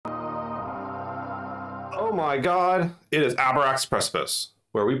Oh my god, it is Abrax Precipice,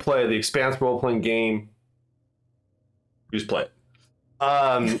 where we play the Expanse role-playing game. We just play it.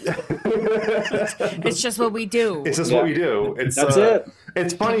 It's just what we do. It's just what we do. It's That's it.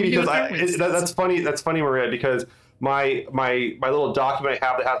 It's funny because that's funny, Maria, because my little document I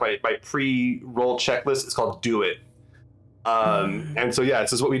have that has my pre-roll checklist is called Do It. And so yeah,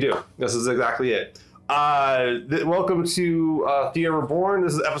 this is what we do. This is exactly it. Welcome to Theia Reborn.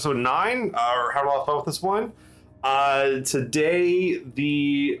 This is episode 9. We're having a lot of fun with this one. Today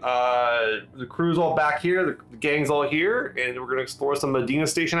the crew's all back here, the gang's all here, and we're going to explore some Medina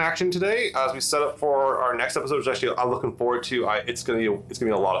Station action today as we set up for our next episode, which actually I'm looking forward to. It's gonna be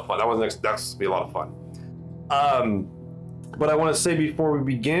a lot of fun. That's gonna be a lot of fun. But I want to say before we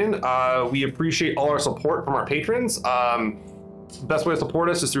begin, we appreciate all our support from our patrons. Best way to support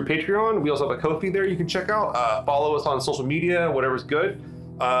us is through Patreon. We also have a Ko-fi there you can check out. Follow us on social media, whatever's good.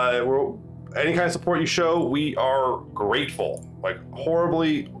 Any kind of support you show, we are grateful. Like horrible.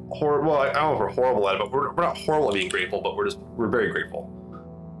 Well, I don't know if we're horrible at it, but we're not horrible at being grateful, but we're very grateful.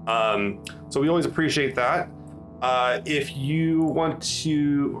 So we always appreciate that. If you want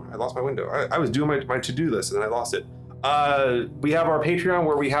to, I lost my window. I was doing my to-do list and then I lost it. We have our Patreon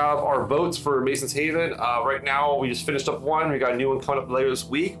where we have our votes for Mason's Haven. Right now, we just finished up one. We got a new one coming up later this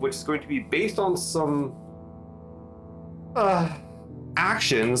week, which is going to be based on some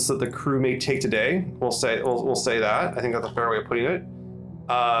actions that the crew may take today. We'll say that. I think that's a fair way of putting it.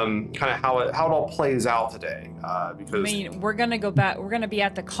 Kind of how it all plays out today. Because I mean, we're gonna go back. We're gonna be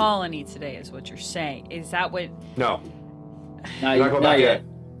at the colony today, is what you're saying. Is that what? No. Not yet.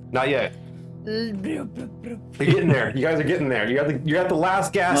 Not yet. You're getting there. You guys are getting there. You're at the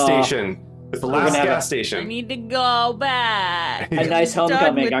last gas station. It's the last gas station. I need to go back. A nice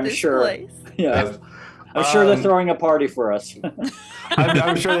homecoming, I'm sure. Place. Yeah. I'm sure they're throwing a party for us.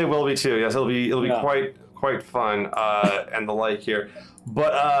 I'm sure they will be too. Yes, it'll be quite fun and the like here.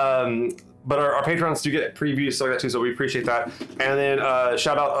 But our patrons do get previews stuff like that too, so we appreciate that. And then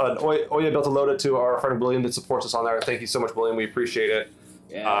shout out Oya Beltalota to our friend William that supports us on there. Thank you so much, William. We appreciate it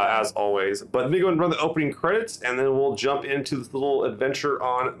as always. But let me go and run the opening credits, and then we'll jump into this little adventure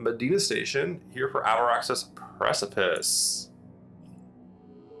on Medina Station here for Abrax's Precipice.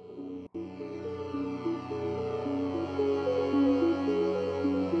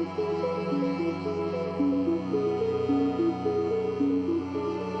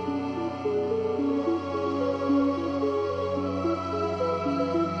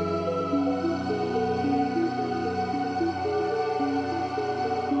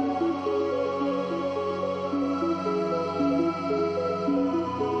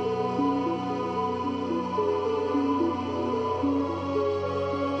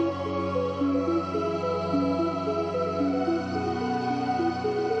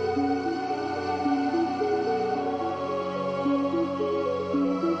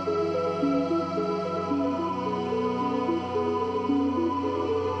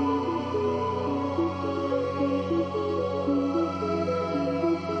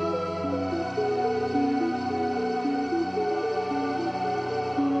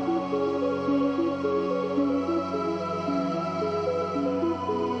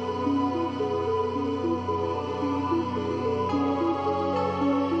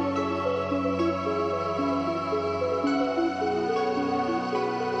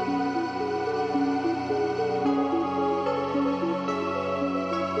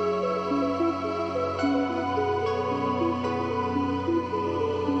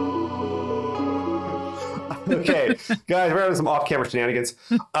 Okay, guys, we're having some off-camera shenanigans.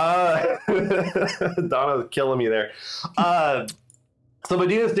 Donna's killing me there. So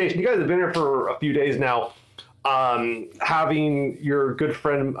Medina Station, you guys have been here for a few days now. Having your good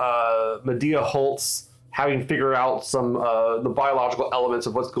friend Medea Holtz, having figured out some the biological elements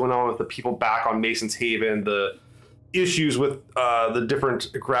of what's going on with the people back on Mason's Haven, the issues with the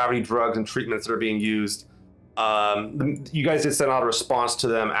different gravity drugs and treatments that are being used. You guys did send out a response to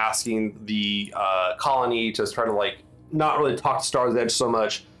them asking the colony to try to not really talk to Star's Edge so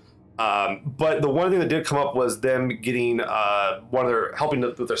much. But the one thing that did come up was them getting helping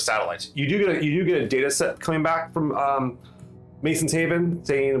with their satellites. You do get a data set coming back from Mason's Haven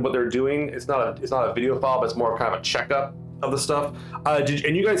saying what they're doing. It's not a video file, but it's more of kind of a checkup of the stuff.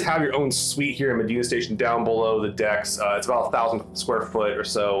 And you guys have your own suite here in Medina Station down below the decks. It's about 1,000 square foot or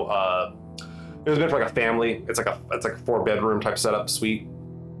so. It was good for like a family. It's like a 4-bedroom type setup suite.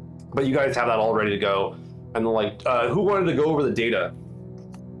 But you guys have that all ready to go. And who wanted to go over the data?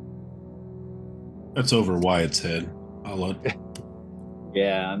 That's over Wyatt's head. I'll let.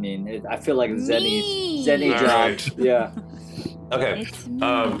 Yeah, I mean, I feel like Zenny's Me. job. Right. Yeah. Okay. It's me.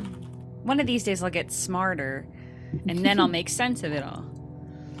 One of these days I'll get smarter, and then I'll make sense of it all.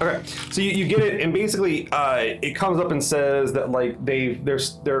 Okay, so you get it, and basically it comes up and says that like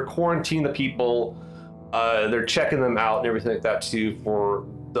they're quarantining the people, they're checking them out and everything like that too for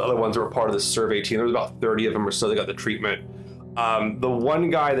the other ones that were part of the survey team. There was about 30 of them or so that got the treatment. The one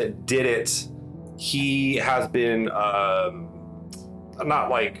guy that did it, he has been not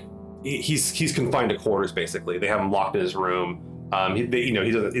like he's confined to quarters basically. They have him locked in his room.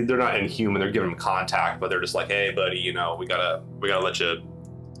 They're not inhuman. They're giving him contact, but they're just like, hey, buddy, we gotta let you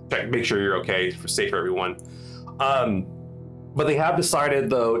check, make sure you're okay, safe for everyone. But they have decided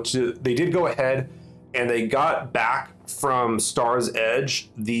though they did go ahead and they got back from Star's Edge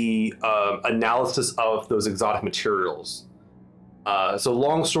the analysis of those exotic materials. So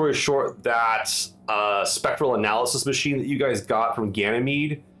long story short, that spectral analysis machine that you guys got from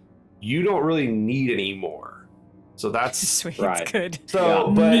Ganymede, you don't really need anymore. So that's sweet. Right. It's good. So,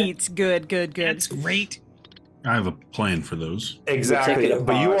 Yeah. but Neat. Good. That's great. I have a plan for those. exactly. We'll take it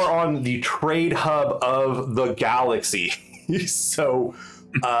But you apart. are on the trade hub of the galaxy. So,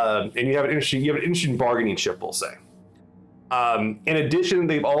 and you have an interesting bargaining chip, we'll say. In addition,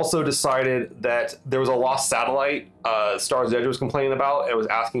 they've also decided that there was a lost satellite Star's Edge was complaining about. It was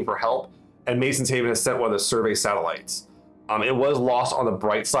asking for help, and Mason's Haven has sent one of the survey satellites. It was lost on the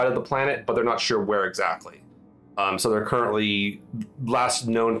bright side of the planet, but they're not sure where exactly. So they're currently, last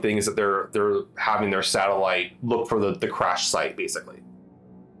known thing is that they're having their satellite look for the crash site, basically.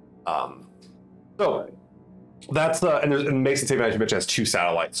 So that's and Mason's Haven, as you mentioned, has 2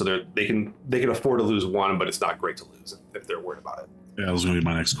 satellites, so they can afford to lose one, but it's not great to lose if they're worried about it. Yeah, that was going to be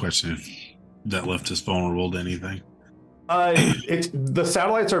my next question. If that left us vulnerable to anything. The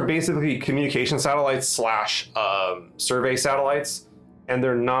satellites are basically communication satellites / survey satellites, and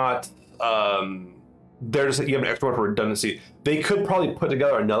they're not. They're just you have an extra one for redundancy. They could probably put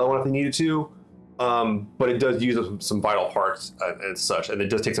together another one if they needed to, but it does use some vital parts and such, and it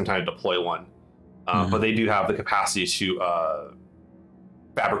does take some time to deploy one. But they do have the capacity to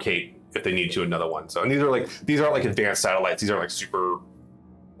fabricate if they need to another one. So, and these aren't like advanced satellites. These are like super,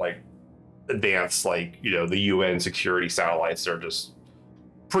 like advanced, like the UN security satellites. They're just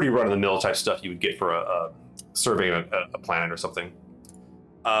pretty run-of-the-mill type stuff you would get for a surveying a planet or something.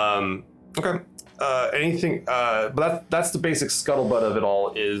 Okay. Anything? But that's the basic scuttlebutt of it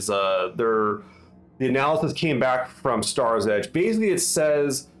all. Is the analysis came back from Star's Edge. Basically, it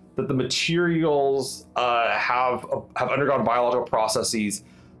says that the materials have undergone biological processes,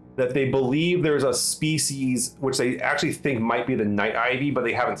 that they believe there's a species which they actually think might be the night ivy, but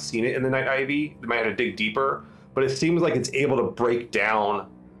they haven't seen it in the night ivy. They might have to dig deeper, but it seems like it's able to break down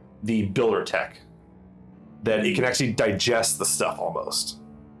the builder tech, that it can actually digest the stuff almost.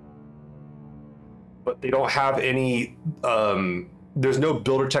 But they don't have any, there's no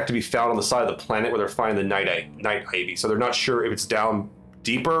builder tech to be found on the side of the planet where they're finding the night ivy, so they're not sure if it's down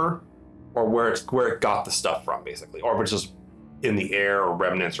deeper or where it got the stuff from, basically, or if it's just in the air or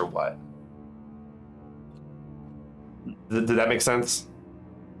remnants or what. Did that make sense?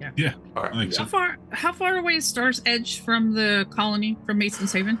 Yeah, Okay. I think so. How far away is Star's Edge from the colony, from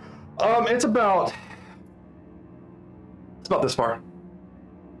Mason's Haven? It's about this far.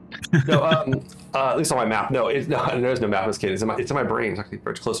 No, at least on my map. No, there's no map. I was kidding. It's in my brain. It's actually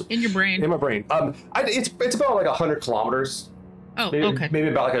much closer. In your brain. In my brain. It's about like 100 kilometers. Oh, Maybe, okay. Maybe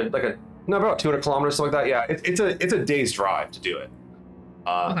about about 200 kilometers, something like that. Yeah, it's a day's drive to do it.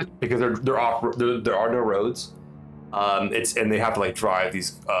 Okay. Because there are no roads. And they have to like drive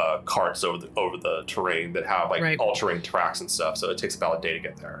these carts over the terrain that have like Right. all terrain tracks and stuff. So it takes about a day to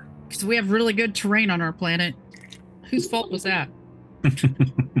get there. Because we have really good terrain on our planet. Whose fault was that?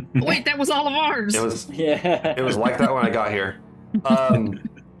 Oh, wait, that was all of ours. It was Yeah. it was like that when I got here.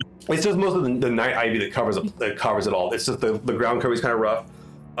 It's just most of the night ivy that covers it all. It's just the ground cover is kind of rough.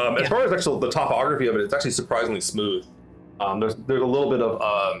 As far as actually the topography of it, it's actually surprisingly smooth. There's a little bit of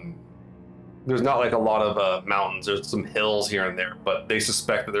there's not like a lot of mountains. There's some hills here and there, but they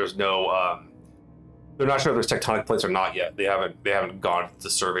suspect that there's no. They're not sure if there's tectonic plates or not yet. They haven't gone to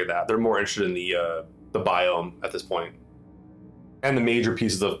survey that. They're more interested in the biome at this point, and the major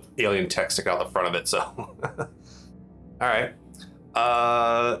pieces of alien tech stick out the front of it. So, all right.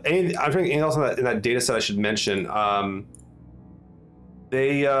 I'm thinking anything else in that data set I should mention.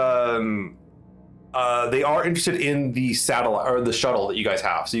 They are interested in the satellite or the shuttle that you guys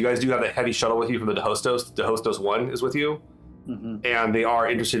have. So you guys do have the heavy shuttle with you from the Dehostos. Dehostos 1 is with you. Mm-hmm. And they are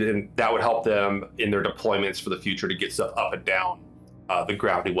interested in that would help them in their deployments for the future to get stuff up and down the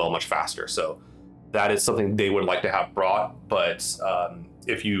gravity well much faster. So that is something they would like to have brought. But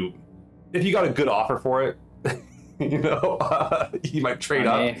if you got a good offer for it, you might trade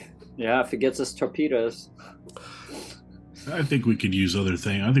up. Yeah, if it gets us torpedoes. I think we could use other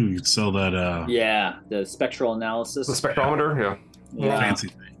thing. I think we could sell that. Yeah, the spectral analysis. The spectrometer, yeah. Yeah. Fancy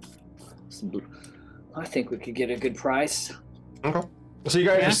thing. I think we could get a good price. Okay. So you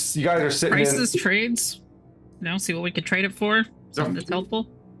guys are sitting Prices, trades. See what we could trade it for. Something that's helpful.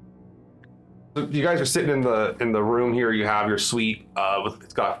 So you guys are sitting in the room here. You have your suite.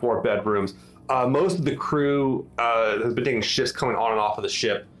 It's got 4 bedrooms. Most of the crew has been taking shifts coming on and off of the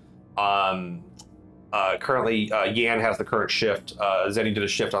ship. Currently, Yan has the current shift. Zenny did a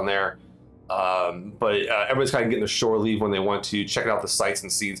shift on there. But everyone's kind of getting the shore leave when they want to check out the sights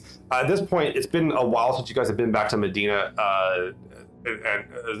and scenes. At this point, it's been a while since you guys have been back to Medina. And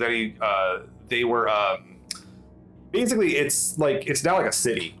Zenny, they were basically it's now like a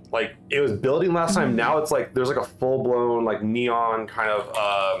city. Like it was building last time. Now it's like there's like a full blown like neon kind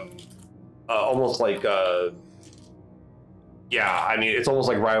of almost like yeah. I mean, it's almost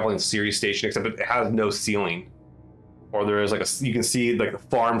like rivaling Sirius Station, except it has no ceiling. Or there is like you can see like the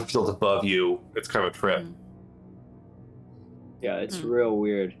farm fields above you. It's kind of a trip. Yeah, it's real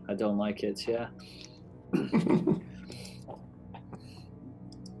weird. I don't like it. Yeah.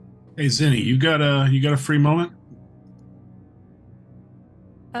 Hey Zenny, you got a free moment?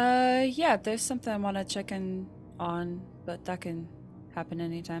 Yeah, there's something I want to check in on, but that can happen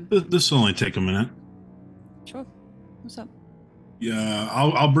anytime. This will only take a minute. Sure. What's up? Yeah,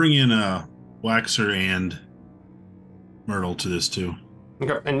 I'll bring in Waxer and Myrtle to this too.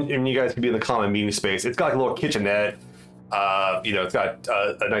 Okay, and you guys can be in the common meeting space. It's got like a little kitchenette. It's got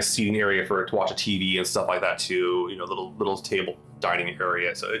a nice seating area to watch a TV and stuff like that too. Little table dining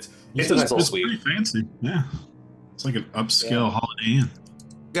area. So it's a nice little suite. Pretty fancy. Yeah, it's like an upscale Holiday Inn.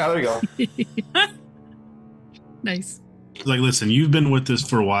 Yeah, there you go. Nice. Like, listen, you've been with us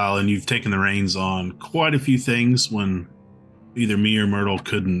for a while, and you've taken the reins on quite a few things when either me or Myrtle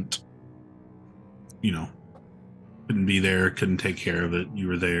couldn't be there, couldn't take care of it. You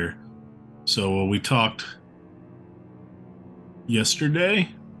were there. So we talked yesterday.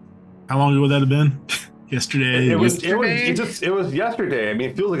 How long ago would that have been? Yesterday. It was yesterday. I mean,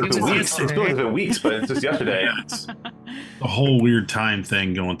 it feels like it's been weeks. It feels like it's been weeks, but it's just yesterday. Yeah, it's a whole weird time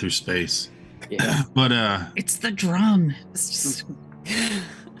thing going through space. Yeah. But it's the drum. It's just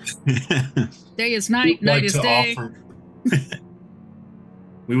day is night, night is day.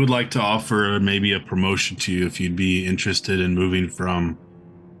 We would like to offer maybe a promotion to you if you'd be interested in moving from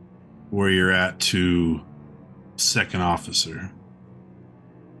where you're at to second officer.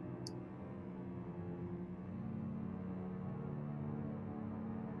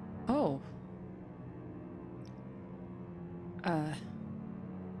 Oh.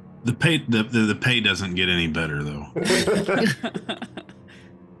 The pay doesn't get any better though.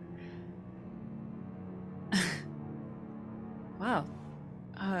 Wow.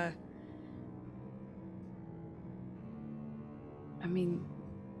 I mean,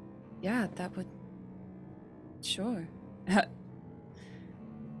 yeah, that would. Sure.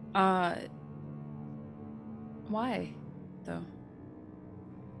 Why, though?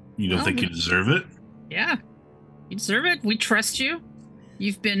 You don't think you deserve it? Yeah, you deserve it. We trust you.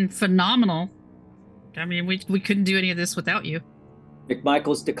 You've been phenomenal. I mean, we couldn't do any of this without you.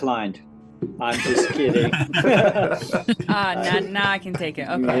 McMichael's declined. I'm just kidding. Now I can take it.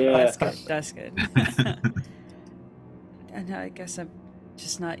 Okay, Yeah. That's good. And I guess I'm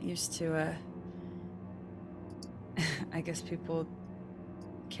just not used to, I guess people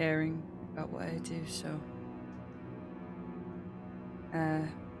caring about what I do, so.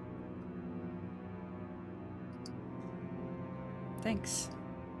 Thanks.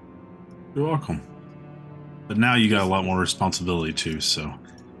 You're welcome. But now you got a lot more responsibility too, so.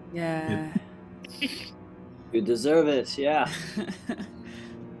 Yeah. You deserve it, yeah.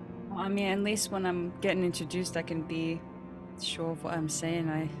 Well, I mean, at least when I'm getting introduced, I can be sure of what I'm saying.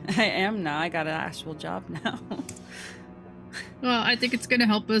 I am now. I got an actual job now. Well, I think it's going to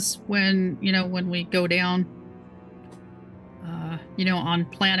help us when we go down, on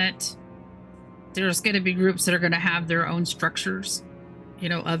planet. There's going to be groups that are going to have their own structures,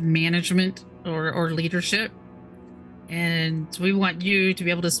 of management or leadership. And we want you to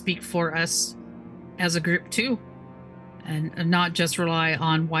be able to speak for us as a group too. And not just rely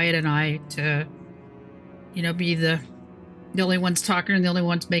on Wyatt and I to, be the only ones talking and the only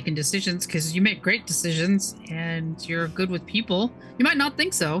ones making decisions, because you make great decisions and you're good with people. You might not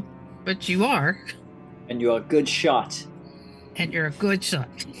think so, but you are. And you're a good shot. And you're a good shot.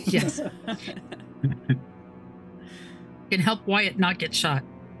 Yes. Can help Wyatt not get shot.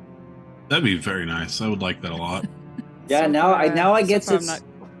 That'd be very nice. I would like that a lot. Yeah, So now far, I so guess far it's I'm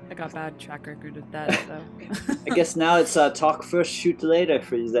not I got bad track record with that, so. I guess now it's talk first, shoot later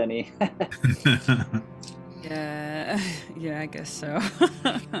for Zenny. Yeah, yeah, I guess so.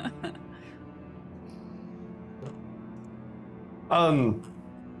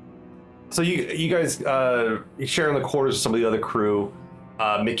 So you guys you share in the quarters with some of the other crew.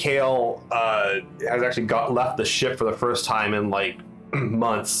 Mikhail has actually left the ship for the first time in like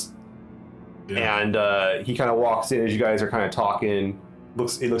months, and he kind of walks in as you guys are kind of talking. He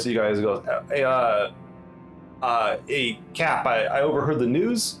looks at you guys and goes, "Hey, Cap, I overheard the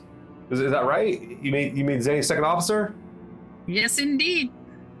news. Is that right? You made Zenny second officer? Yes, indeed.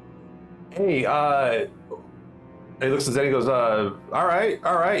 Hey, he looks at Zenny and goes, all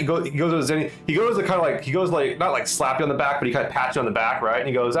right. He goes to Zenny. He goes not like slap you on the back, but he kind of pats you on the back, right? And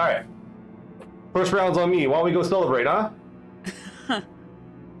he goes, all right, first round's on me. Why don't we go celebrate, huh?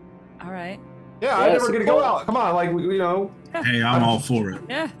 All right. Yeah, I'm never gonna go out. Come on, like, you know. Hey, I'm all for it.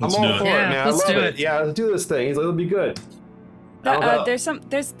 Yeah. Let's I'm do all it. for it, Yeah, man. I let's love do it. it. Yeah, let's do this thing. He's like, it'll be good. There's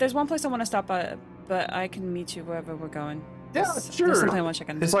one place I want to stop at, but I can meet you wherever we're going. Yeah, sure. There's something I want to check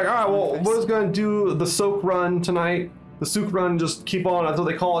on. It's like, all right, well, first. we're just gonna do the soak run tonight. The souk run, just keep on. That's what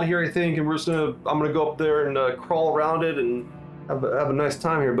they call it here, I think. And I'm gonna go up there and crawl around it and have a nice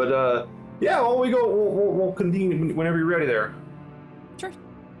time here. But yeah, while we go, we'll convene whenever you're ready there. Sure.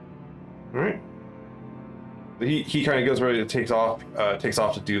 All right. He kind of goes ready to takes off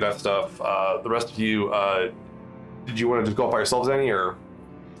to do that stuff. The rest of you, did you want to just go off by yourselves, any or?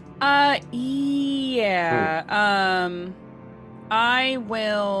 Yeah. I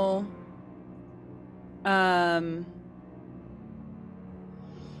will. I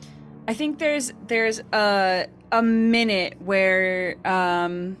think there's a minute where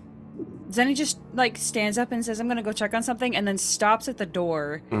Zenny just like stands up and says, "I'm gonna go check on something," and then stops at the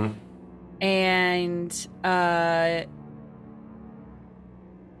door, and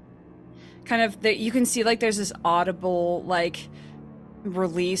kind of you can see like there's this audible like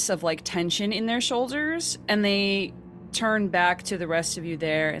release of like tension in their shoulders, and they turn back to the rest of you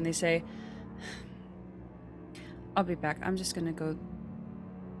there and they say, "I'll be back. I'm gonna go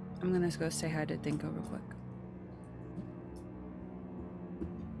say hi to Dinko real quick."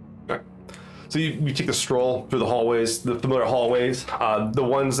 Okay. So you take the stroll through the hallways, the familiar hallways, the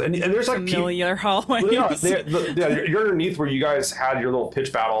ones, and there's like familiar hallways. You're underneath where you guys had your little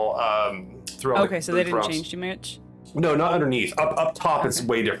pitch battle throughout. Okay, so they didn't change too much. No, not underneath. Up top, it's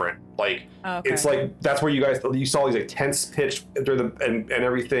way different. Like it's like that's where you saw these like tents pitched and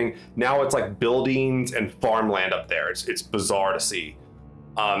everything. Now it's like buildings and farmland up there. It's bizarre to see.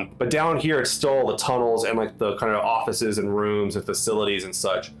 But down here, it's still the tunnels and like the kind of offices and rooms and facilities and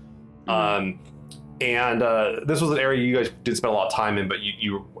such. And this was an area you guys did spend a lot of time in, but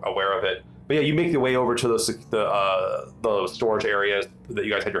you were aware of it. But yeah, you make your way over to the storage areas that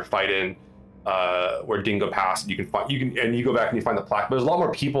you guys had your fight in. Where Dingo passed, you go back and you find the plaque. But there's a lot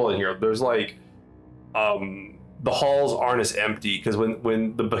more people in here. There's like, the halls aren't as empty because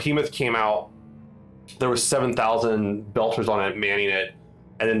when the behemoth came out, there was 7,000 belters on it manning it,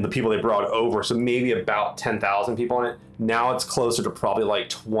 and then the people they brought over, so maybe about 10,000 people on it. Now it's closer to probably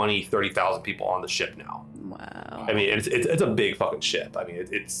like 30,000 people on the ship now. Wow. I mean, it's a big fucking ship. I mean,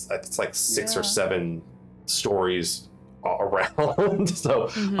 it's like 6 or 7 stories around.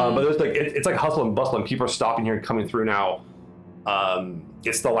 So but there's like it's like hustle and bustle, and people are stopping here and coming through now.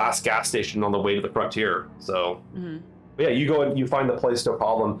 It's the last gas station on the way to the frontier, so but yeah, you go and you find the place, no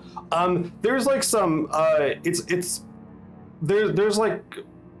problem. There's like some there's like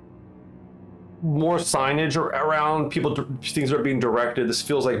more signage around, things are being directed. This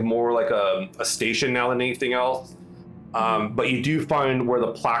feels like more like a station now than anything else. But you do find where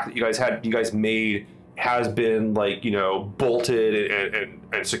the plaque that you guys made has been like, bolted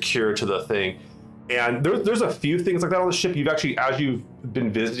and secured to the thing. And there's a few things like that on the ship. As you've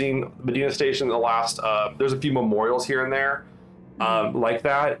been visiting Medina Station the last, there's a few memorials here and there like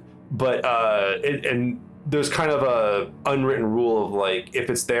that. But and there's kind of a unwritten rule of like, if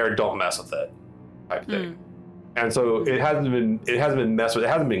it's there, don't mess with it type thing. And so it hasn't been messed with. It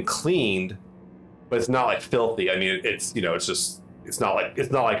hasn't been cleaned, but it's not like filthy. I mean, it's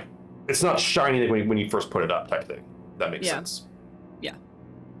not shiny like when you first put it up type thing. If that makes sense. Yeah.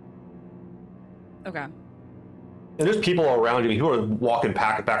 Okay. And there's people around you. I mean, people are walking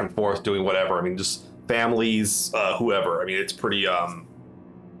back and forth, doing whatever. I mean, just families, whoever. I mean, it's pretty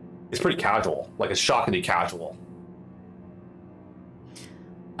casual. Like, it's shockingly casual.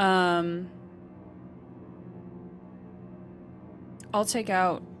 I'll take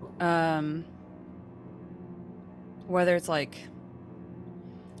out whether it's like,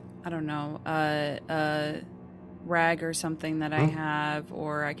 I don't know, rag or something that I have,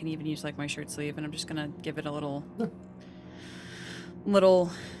 or I can even use like my shirt sleeve, and I'm just gonna give it a little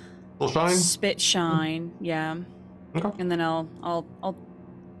shine. spit shine, yeah. Okay. And then I'll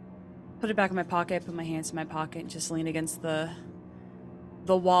put it back in my pocket, put my hands in my pocket, and just lean against the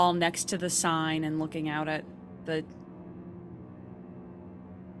wall next to the sign and looking out at the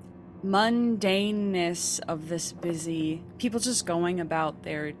mundaneness of this busy people just going about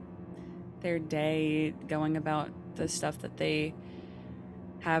their day, going about the stuff that they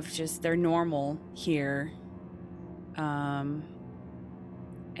have, just they're normal here, and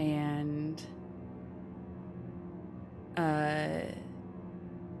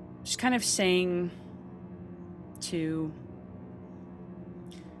just kind of saying to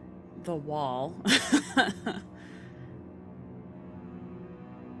the wall. I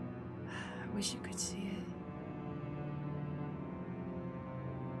wish you could see it.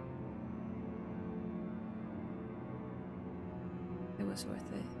 It was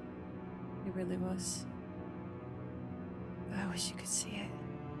worth it. It really was. I wish you could see it.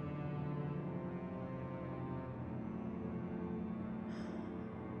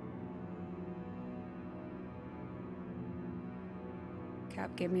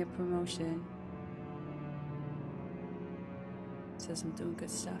 Cap gave me a promotion. Says I'm doing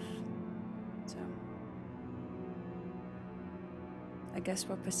good stuff. So I guess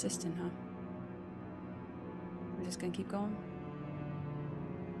we're persistent, huh? We're just gonna keep going?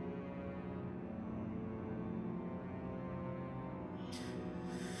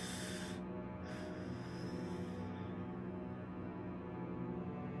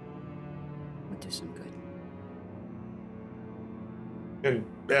 We'll do some good. And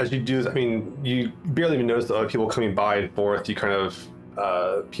as you do, I mean, you barely even notice the other people coming by and forth. You kind of,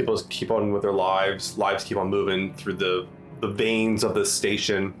 people just keep on with their lives. Lives keep on moving through the veins of this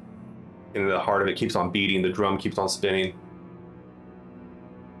station. And the heart of it keeps on beating. The drum keeps on spinning.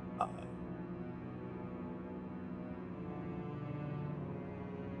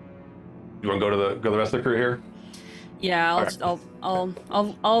 You want to go to the rest of the crew here? Yeah, Alright.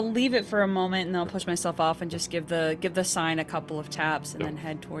 I'll leave it for a moment, and then I'll push myself off and just give the sign a couple of taps, and then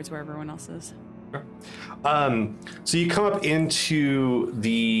head towards where everyone else is. So you come up into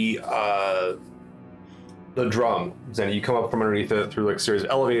the drum, Zen. You come up from underneath it through like a series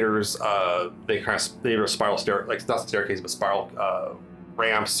of elevators. They have a spiral stair, like not staircase, but spiral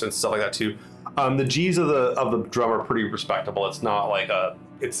ramps and stuff like that too. The G's of the drum are pretty respectable. It's not like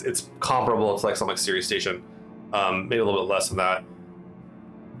it's comparable. It's like something like Sirius Station. Maybe a little bit less than that.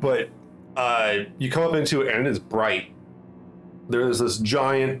 But you come up into it and it is bright. There's this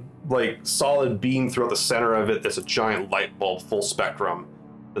giant, like, solid beam throughout the center of it that's a giant light bulb, full spectrum,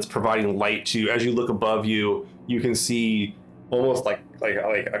 that's providing light to, as you look above you, you can see almost like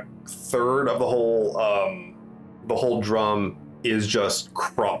a third of the whole drum is just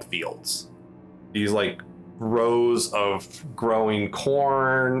crop fields. These like rows of growing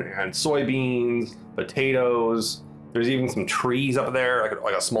corn and soybeans, potatoes. There's even some trees up there,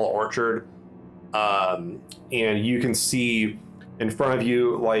 like a small orchard. And you can see in front of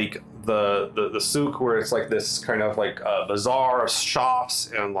you, like the souk, where it's like this kind of like bazaar of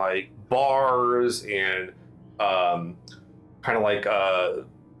shops and like bars and kind of like a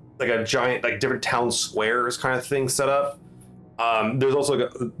giant, like different town squares kind of thing set up. There's also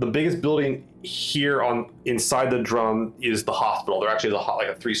the biggest building here inside the drum is the hospital. There actually is like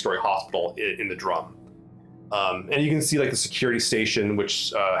a 3-story hospital in the drum. And you can see like the security station,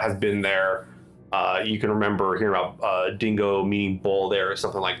 which has been there. You can remember hearing about Dingo meeting Bull there or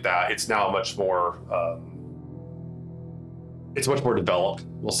something like that. It's now much more developed,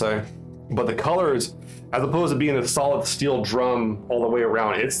 we'll say. But the colors, as opposed to being a solid steel drum all the way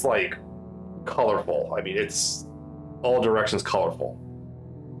around, it's like colorful. I mean, it's all directions colorful.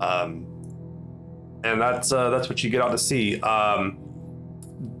 And that's what you get out to see. The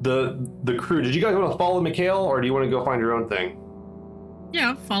crew, did you guys want to follow Mikhail, or do you want to go find your own thing?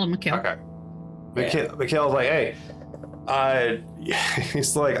 Yeah, follow Mikhail. Okay. Mikhail's like, hey,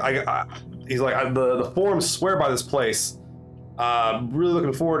 he's like, the forums swear by this place. Really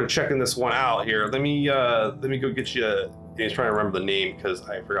looking forward to checking this one out here. Let me go get you. He's trying to remember the name because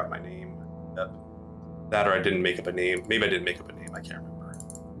I forgot my name. That or I didn't make up a name. Maybe I didn't make up a name. I can't remember.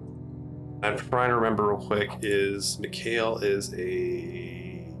 I'm trying to remember real quick. Mikhail is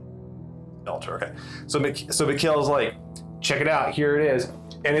a Delta. Okay. So Mikhail's like, check it out. Here it is,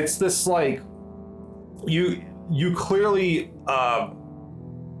 and it's this like. You clearly,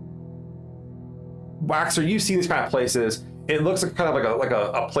 Waxer, you've seen these kind of places. It looks like kind of like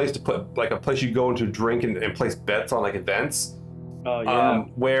a place to put, like a place you go into drink and place bets on like events. Oh yeah.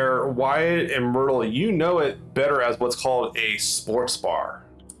 Where Wyatt and Myrtle, you know it better as what's called a sports bar.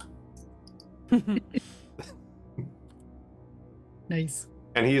 Nice.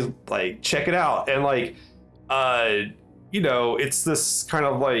 And he's like, check it out. And like, it's this kind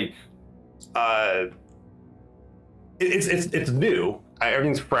of like, it's new.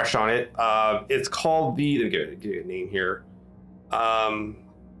 Everything's fresh on it. It's called the, let me get a name here. I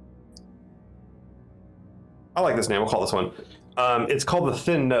like this name. We'll call this one. It's called the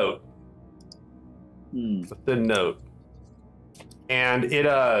Thin Note. The Thin Note. And it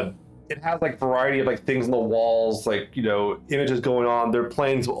has like variety of like things on the walls, like, images going on. They're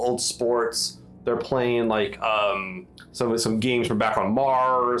playing some old sports. They're playing like some games from back on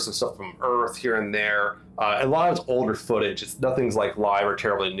Mars and stuff from Earth here and there. A lot of it's older footage. Nothing's like live or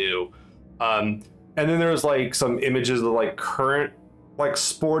terribly new. And then there's like some images of like current like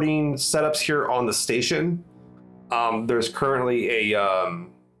sporting setups here on the station. There's currently a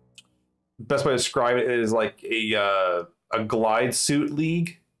best way to describe it is like a glide suit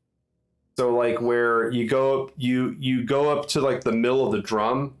league. So like where you go up to like the middle of the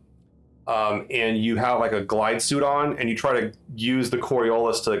drum, and you have like a glide suit on, and you try to use the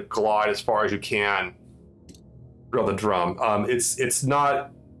Coriolis to glide as far as you can through the drum. It's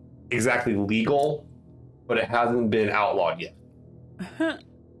not exactly legal, but it hasn't been outlawed yet.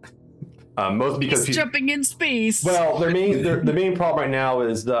 Mostly because He's jumping in space. Well, the main problem right now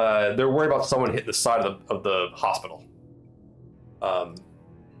is they're worried about someone hitting the side of the hospital.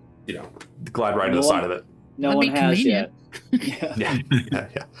 Glide right to the side of it. No one has yet. Yeah.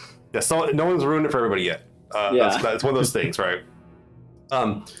 So no one's ruined it for everybody yet. That's one of those things, right?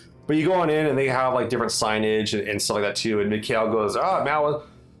 But you go on in and they have like different signage and stuff like that too. And Mikhail goes, man,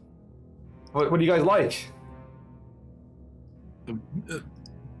 what do you guys like?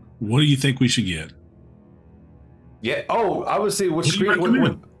 What do you think we should get? Yeah. Oh, I would say which screen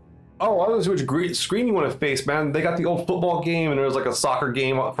you want to face, man. They got the old football game, and there was like a soccer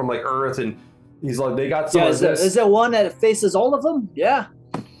game from like Earth, and he's like, they got some. Yeah, of this. is there one that faces all of them? Yeah.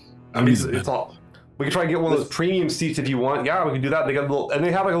 I mean, it's all. We can try and get one of those premium seats if you want. Yeah, we can do that. They got and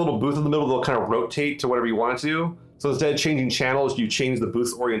they have like a little booth in the middle. They'll kind of rotate to whatever you want it to. So instead of changing channels, you change the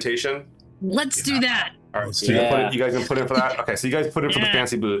booth's orientation. Let's do that. All right, so you guys gonna put in for that? Okay, so you guys put in for the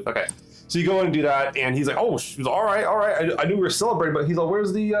fancy booth. Okay, so you go in and do that, and he's like, "Oh, she's all right. I knew we were celebrating, but he's like,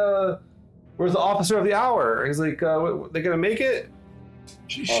 where's the officer of the hour?" He's like, "They gonna make it?"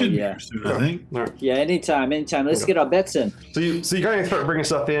 She should be soon, I think. Right. Yeah, anytime. Let's get our bets in. So you kind of start bringing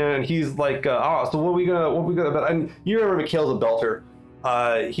stuff in, and he's like, so what are we gonna bet? And you remember Mikhail's a belter.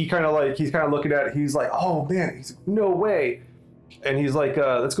 He's kind of looking at it. He's like, "Oh man," he's like, "No way." And he's like,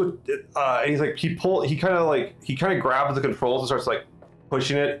 "Let's go." And he's like, he kind of grabs the controls and starts like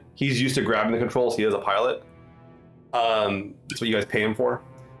pushing it. He's used to grabbing the controls. He is a pilot. That's what you guys pay him for.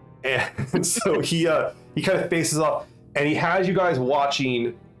 And so he kind of faces off, and he has you guys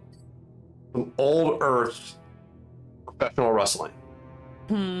watching some old Earth professional wrestling.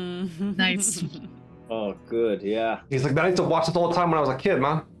 Nice. Oh, good. Yeah. He's like, "Man, I used to watch this all the time when I was a kid,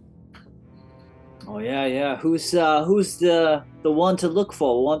 man." Oh yeah. Who's the one to look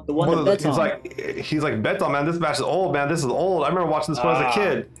for? The one to bet on? He's like, "Bet on, man. This match is old, man. This is old. I remember watching this when I was a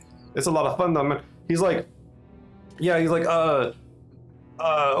kid. It's a lot of fun, though, man." He's like, "Yeah." He's like,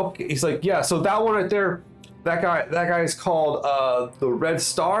 okay. He's like, "Yeah." So that one right there, that guy is called the Red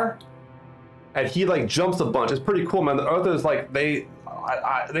Star, and he like jumps a bunch. It's pretty cool, man. The others like they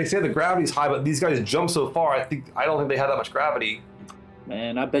say the gravity's high, but these guys jump so far. I don't think they had that much gravity.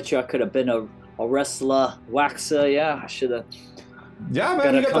 Man, I bet you I could have been a wrestler, waxer. Yeah, I should have. Yeah,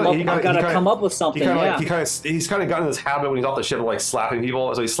 man. I gotta come up with something. He's kind of gotten this habit when he's off the ship of like slapping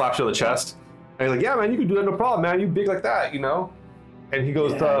people. So he slaps you on the chest, and he's like, "Yeah, man, you can do that, no problem, man. You big like that, you know." And he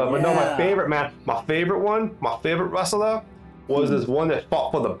goes, "But no, my favorite wrestler was this one that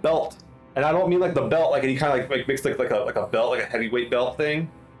fought for the belt." And I don't mean like the belt, like he kind of like makes like a belt, like a heavyweight belt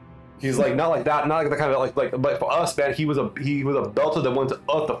thing. He's like not like that, not like the kind of like. But for us, man, he was a belter that went to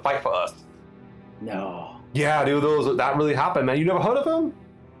Earth to fight for us. No. Yeah, dude, that really happened, man. You never heard of him?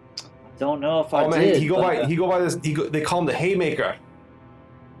 Don't know if I man, did. He go by this. They call him the Haymaker.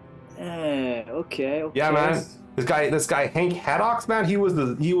 Okay. Yeah, man. This guy Hank Haddox, man. He was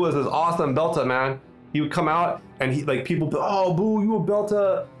this awesome belter, man. He would come out and he like people, "Oh, boo, you a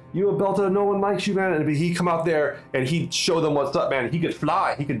belter. No one likes you, man." And he'd come out there and he'd show them what's up, man. He could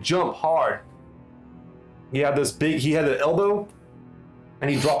fly. He could jump hard. He had an elbow, and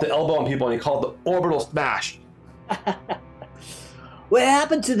he dropped the elbow on people, and he called it the orbital smash. What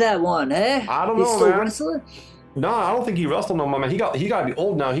happened to that one, eh? I don't know, He's still man. wrestling? No, I don't think he wrestled no more, man. He got to be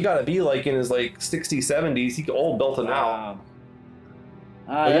old now. He got to be like in his like 60s, 70s. He old belter now.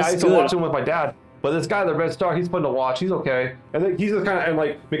 I used to watch him with my dad. But this guy, the Red Star, he's fun to watch. He's okay. And then he's just kind of, and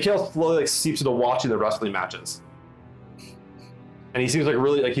like, Mikhail slowly like seeps into watching the wrestling matches. And he seems like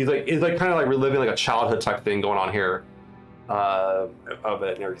really, like, he's like kind of like reliving like a childhood type thing going on here of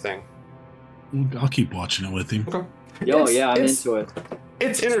it and everything. I'll keep watching it with him. Okay. I'm into it.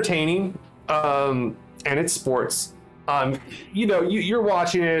 It's entertaining, and it's sports. You're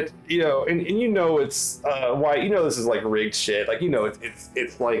watching it, and you know it's why this is like rigged shit. Like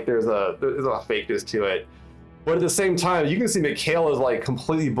it's like there's a fakeness to it, but at the same time you can see Mikhail is like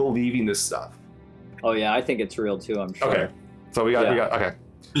completely believing this stuff. Oh yeah, I think it's real too. I'm sure. Okay, so we got okay.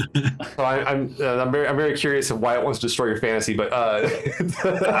 So I'm very curious of why it wants to destroy your fantasy, but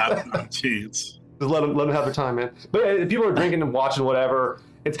Jeez. Just let them have their time, man. But yeah, people are drinking and watching whatever.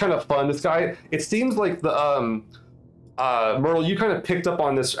 It's kind of fun. This guy, it seems like the Myrtle, you kind of picked up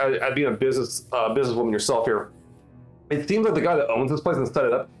on this as being a businesswoman yourself here. It seems like the guy that owns this place and set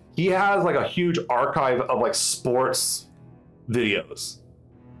it up, he has like a huge archive of like sports videos,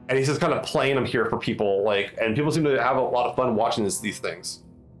 and he's just kind of playing them here for people. Like, and people seem to have a lot of fun watching these things.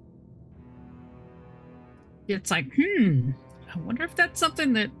 It's like, I wonder if that's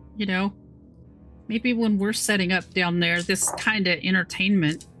something that maybe when we're setting up down there, this kind of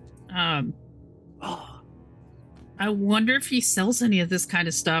entertainment. I wonder if he sells any of this kind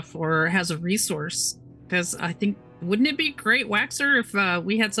of stuff or has a resource. Because I think, wouldn't it be great, Waxer, if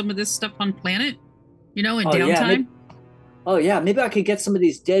we had some of this stuff on Planet? In downtime? Maybe I could get some of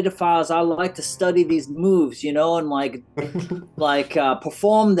these data files. I like to study these moves, and like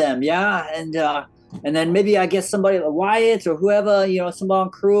perform them, and then maybe I get somebody, Wyatt or whoever, somebody on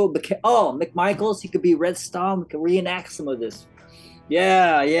crew. McMichaels, he could be Red Star. We could reenact some of this.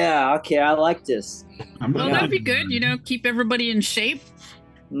 Yeah, okay, I like this. Well, that'd be good, keep everybody in shape,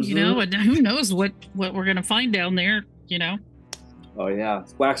 and who knows what we're going to find down there, Oh, yeah.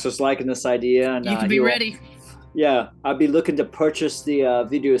 Waxer's liking this idea. And you can be ready. Yeah, I'd be looking to purchase the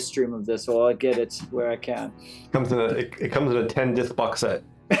video stream of this, or I'll get it where I can. It comes in a 10-disc box set.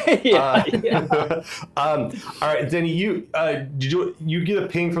 Yeah. All right, Denny, you get a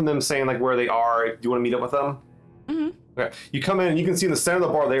ping from them saying like where they are. Do you want to meet up with them? Mm-hmm. Okay. You come in and you can see in the center of the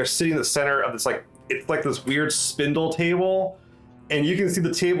bar, they are sitting in the center of this it's like this weird spindle table, and you can see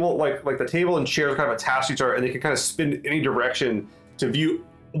the table like the table and chairs are kind of attached to each other, and they can kind of spin in any direction to view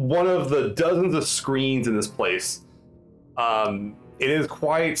one of the dozens of screens in this place. It is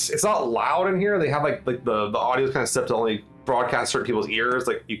it's not loud in here. They have like the audio is kind of set to only broadcast certain people's ears.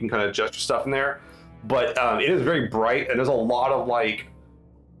 Like you can kind of adjust your stuff in there, but it is very bright, and there's a lot of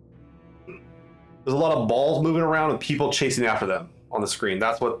balls moving around and people chasing after them on the screen.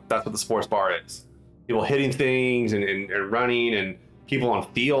 That's what the sports bar is. People hitting things and running, and people on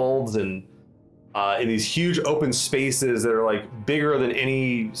fields and in these huge open spaces that are like bigger than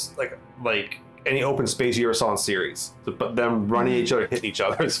any like any open space you ever saw in series. But them running each other, hitting each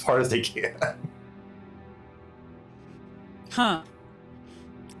other as far as they can. Huh.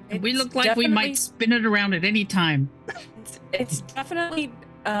 We look like we might spin it around at any time. It's definitely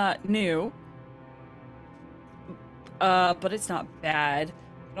new. But it's not bad.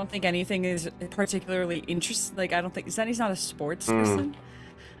 I don't think anything is particularly interesting. Like, I don't think Zenny's not a sports person.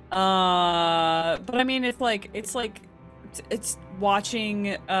 But I mean, it's watching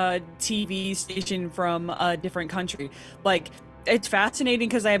a TV station from a different country. Like, it's fascinating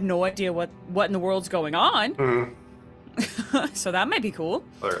because I have no idea what in the world's going on. Mm-hmm. So that might be cool.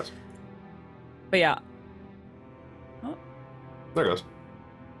 There it goes. But yeah. Oh. There it goes.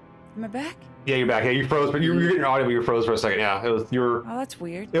 Am I back? Yeah, you're back. Yeah, you froze, but you were getting your audio, but you froze for a second. Yeah, it was Oh, that's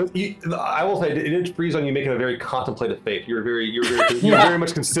weird. I will say, it did freeze on you, making a very contemplative face. You're very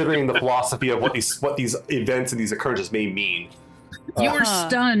much considering the philosophy of what these events and these occurrences may mean. You were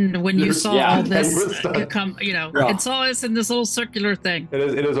stunned when you saw all this come. Yeah. And saw us in this little circular thing.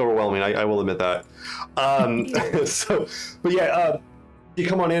 It is overwhelming. I will admit that. You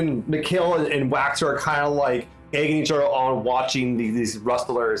come on in. Mikhail and Waxer are kind of like egging each other on, watching these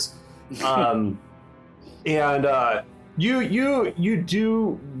wrestlers. You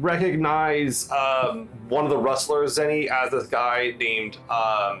do recognize one of the wrestlers, Zenny, as this guy named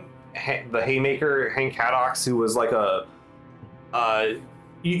the Haymaker, Hank Haddox, who was like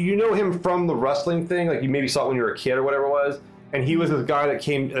you know him from the wrestling thing, like you maybe saw it when you were a kid or whatever it was, and he was this guy that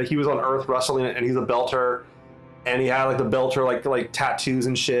came, he was on Earth wrestling, and he's a belter, and he had like the belter like tattoos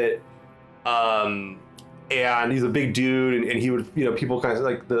and shit. And he's a big dude, and he would, people kind of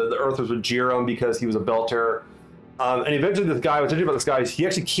like the Earthers would jeer him because he was a belter. And eventually this guy, what's interesting about this guy is you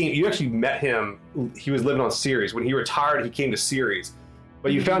actually met him, he was living on Ceres. When he retired, he came to Ceres.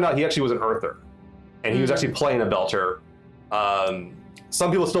 But you found out he actually was an Earther. And he was actually playing a belter. some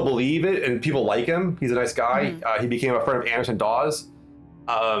people still believe it, and people like him. He's a nice guy. He became a friend of Anderson Dawes.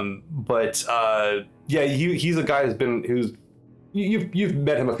 Yeah, he's a guy who's you've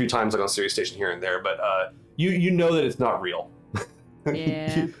met him a few times like on Sirius Station here and there, but you know that it's not real.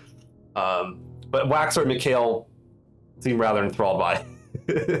 Yeah. But Waxer and Mikhail seem rather enthralled by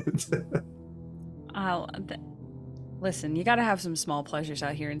it. Listen, you got to have some small pleasures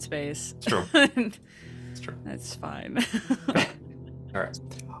out here in space. It's true. It's true. That's fine. All right.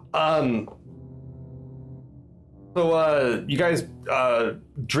 So you guys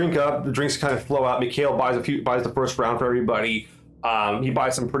drink up. The drinks kind of flow out. Mikhail buys the first round for everybody. He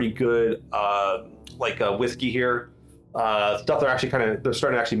buys some pretty good whiskey here. Stuff they're starting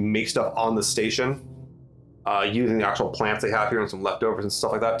to actually make stuff on the station using the actual plants they have here and some leftovers and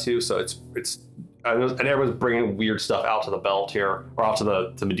stuff like that too. So it's and everyone's bringing weird stuff out to the belt here or out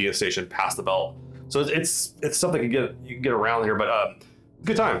to Medina Station past the belt. So it's something you can get around here, but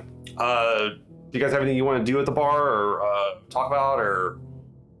good time. Do you guys have anything you want to do at the bar or talk about or?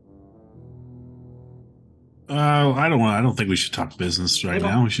 I don't think we should talk business right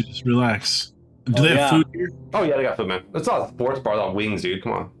now. We should just relax. Do they have food here? Oh yeah, they got food, man. It's not a sports bar, it's on wings, dude.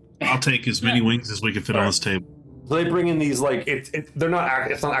 Come on. I'll take as many wings as we can fit on this table. So they bring in these it's not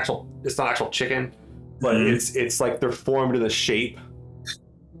actual chicken, but it's like they're formed in the shape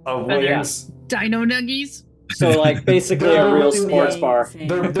of wings. Dino nuggies. So like basically a real sports bar.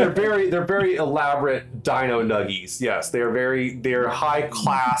 They're very elaborate dino nuggies. Yes, they're high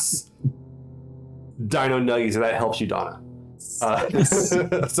class dino nuggies, and that helps you, Donna.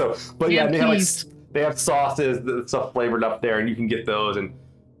 But yeah, they have sauces, stuff flavored up there, and you can get those, and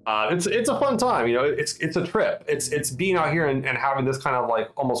it's a fun time. You know, it's a trip. It's being out here and having this kind of like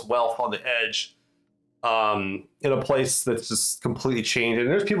almost wealth on the edge, in a place that's just completely changed. And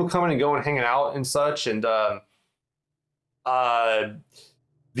there's people coming and going, hanging out and such. And Waxer,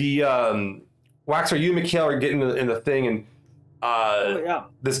 you and Mikhail are getting in the thing, and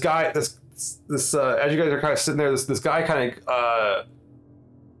this guy, this as you guys are kind of sitting there, this guy kind of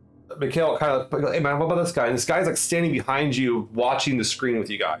Mikhail kind of like, hey man, what about this guy? And this guy's like standing behind you, watching the screen with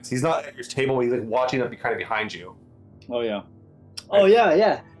you guys. He's not at your table, he's like watching up kind of behind you. Oh yeah. Oh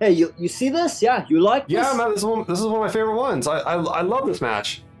yeah. Hey, you see this? Yeah, you like this? Yeah, man, this is one of my favorite ones. I love this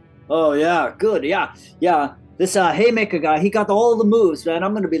match. Oh yeah, good. Yeah. This Haymaker guy, he got all the moves, man.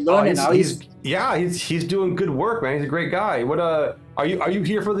 I'm gonna be learning now. He's doing good work, man. He's a great guy. What are you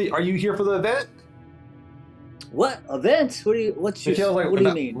here for the event? What event? What do you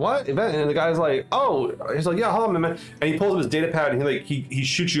mean? What event? And the guy's like, oh, he's like, yeah, hold on a minute. And he pulls up his data pad and he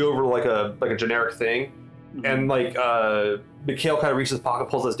shoots you over like a generic thing. Mm-hmm. And like Mikhail kind of reaches his pocket,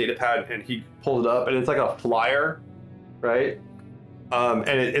 pulls his data pad, and he pulls it up, and it's like a flyer, right? And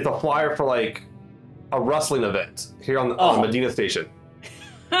it's a flyer for like a wrestling event here on Medina Station.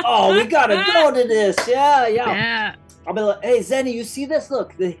 Oh, we gotta go to this. Yeah. I'll be like, hey Zenny, you see this?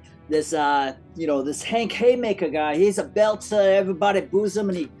 Look, this Hank Haymaker guy. He's a belter. Everybody boos him,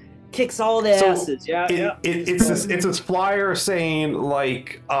 and he kicks all their asses. It's this flyer saying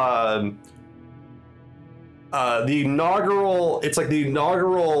like the inaugural. It's like the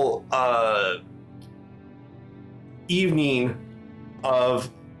inaugural evening of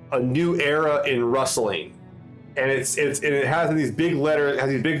a new era in wrestling, and it has these big letters.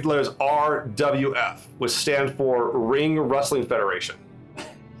 RWF, which stands for Ring Wrestling Federation.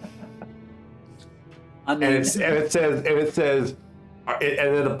 I mean, it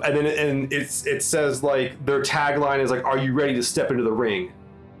says like their tagline is like, "Are you ready to step into the ring?"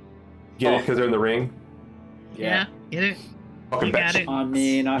 Get it? Because they're in the ring. Yeah, get it. You got it. I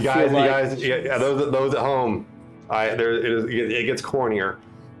mean, you guys, those at home, it gets cornier.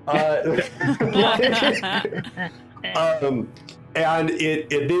 And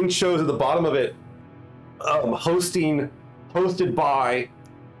it then shows at the bottom of it, hosted by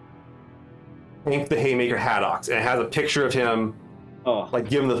Hank the Haymaker Haddock, and it has a picture of him, like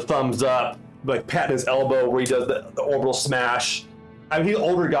giving the thumbs up, like patting his elbow where he does the orbital smash. I mean, he's an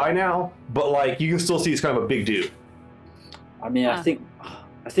older guy now, but like you can still see he's kind of a big dude. I mean, I think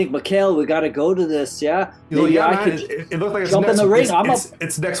Mikhail, we got to go to this. Yeah. Maybe it looks like it's jump next, in the ring.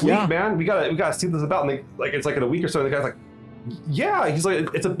 It's next week, man. We gotta see what this is about. And it's like in a week or so. And the guy's like, yeah. He's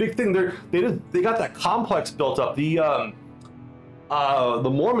like, it's a big thing. They got that complex built up. The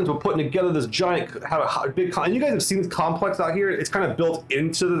Mormons were putting together this giant, and you guys have seen this complex out here. It's kind of built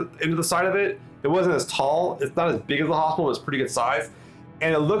into the side of it. It wasn't as tall. It's not as big as the hospital. It's pretty good size,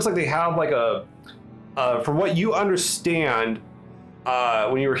 and it looks like they have like from what you understand.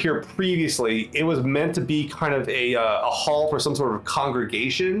 When you were here previously, it was meant to be kind of a hall for some sort of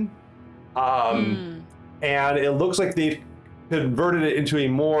congregation, and it looks like they've converted it into a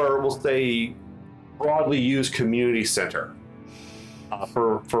more, we'll say, broadly used community center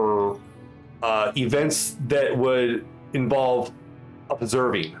for events that would involve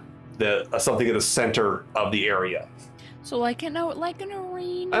observing something at the center of the area. So like an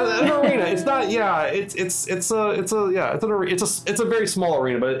arena. An arena. It's not. Yeah. It's a very small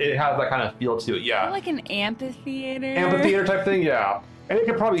arena, but it has that kind of feel to it. Yeah. Like an amphitheater. Amphitheater type thing. Yeah. And it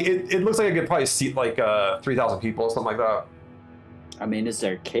could probably. It looks like it could probably seat like 3,000 people, something like that. I mean, is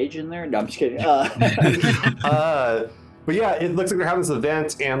there a cage in there? No, I'm just kidding. But yeah, it looks like they're having this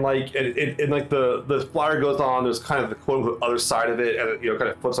event, and like and like the flyer goes on. There's kind of the quote unquote other side of it, and it, kind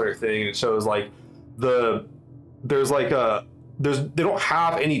of flips on your thing, and it shows like they don't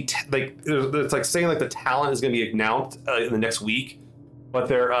have any it's like saying like the talent is going to be announced in the next week, but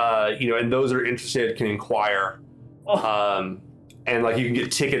they're and those that are interested can inquire. And like you can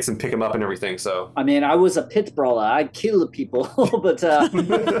get tickets and pick them up and everything. So I mean, I was a pit brawler. I'd kill the people, but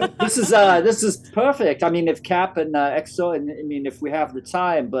this is perfect. I mean, if Cap and EXO, and I mean, if we have the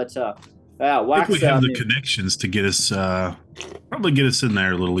time, but Wax. If we have the connections to get us, probably get us in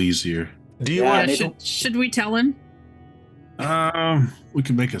there a little easier. Do you want? Should we tell him? We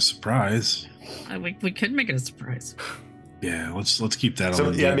could make a surprise. We could make it a surprise. Yeah, let's keep that so,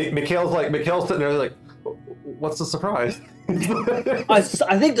 on. Yeah, Mikhail's sitting there like, what's the surprise?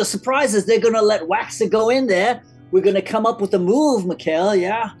 I think the surprise is they're gonna let Waxer go in there. We're gonna come up with a move, Mikhail.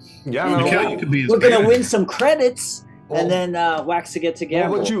 Yeah. Yeah. Mikhail, you could be. We're gonna win some credits, and then Waxer gets to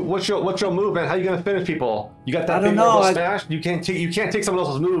gamble. What's your move, man? How you gonna finish people? You got that I don't big know. smash? You can't take someone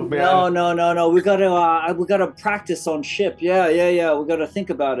else's move, man. No. We gotta practice on ship. Yeah. We gotta think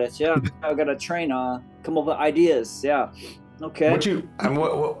about it. Yeah. I gotta train. Come up with ideas. Yeah. Okay.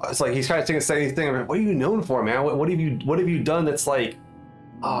 It's like he's trying to say anything. What are you known for, man? What have you done that's like,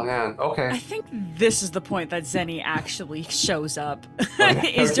 oh man, okay. I think this is the point that Zenny actually shows up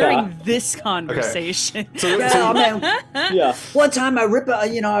is during this conversation. Okay. Yeah. One time I ripped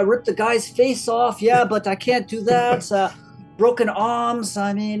the guy's face off. Yeah, but I can't do that. Broken arms.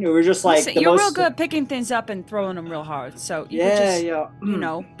 I mean, it was just like Listen, you're real good at picking things up and throwing them real hard. So you could just,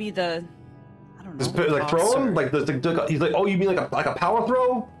 be the. I don't know. Just like throw him, like he's like, oh, you mean like a power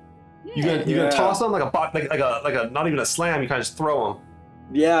throw? Yeah. You're gonna toss him like a not even a slam. You kind of just throw him.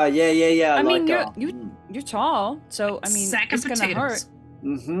 Yeah. I mean, you're tall, so I mean, it's gonna hurt.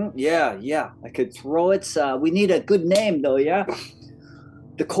 Yeah. I could throw it. We need a good name though. Yeah.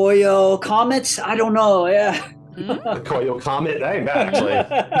 The Koyo Comet. I don't know. Yeah. The Koyo Comet. That ain't bad actually.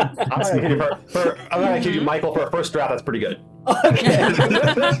 I'm gonna give you Michael for a first draft. That's pretty good. Okay.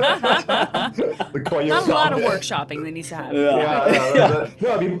 The Koyo Not Comet. a lot of workshopping that needs to happen. Yeah.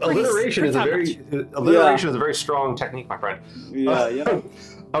 No, I mean, alliteration is a very strong technique, my friend. Yeah.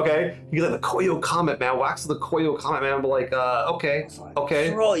 Okay, you got the Koyo Comet, man. Wax the Koyo Comet, man. But like, okay.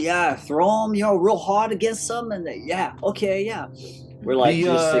 Throw them, real hard against them, and okay. We're like,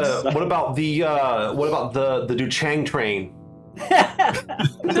 what about the Duchang train?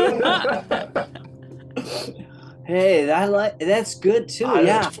 Hey, that's good too.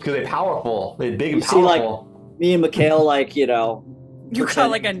 Because they're powerful. They're big and powerful. Like me and Mikhail, You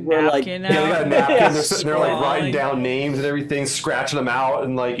got like a napkin out. Yeah, they got a napkin. They're sitting there like writing down names and everything, scratching them out,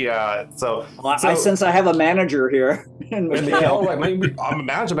 and like, yeah. So I sense I have a manager here. And Mikhail, like, I'm a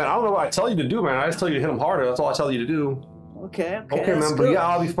manager, man. I don't know what I tell you to do, man. I just tell you to hit them harder. That's all I tell you to do. Okay, man. But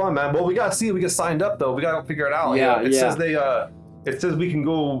yeah, it'll be fun, man. Well, we gotta see if we get signed up though. We gotta figure it out. It says we can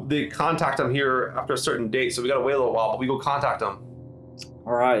go. They contact them here after a certain date, so we gotta wait a little while. But we go contact them.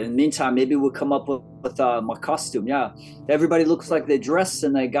 All right. In the meantime, maybe we'll come up with my costume. Yeah, everybody looks like they dress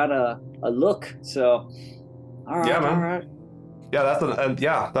and they got a look. So, all right. Yeah, man. All right. Yeah,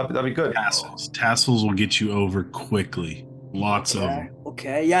 that'd be good. Tassels will get you over quickly. Lots of them.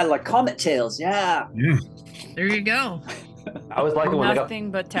 Okay. Yeah, like comet tails. Yeah. There you go. I always like it when nothing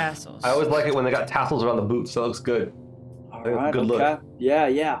but tassels. I always like it when they got tassels around the boots. So it looks good. All right. Good okay. look.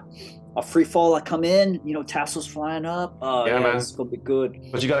 Yeah. A free fall, I come in, tassels flying up. Man. It's gonna be good.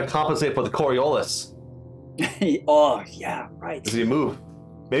 But you got to compensate for the Coriolis. Oh yeah, right. Does he move?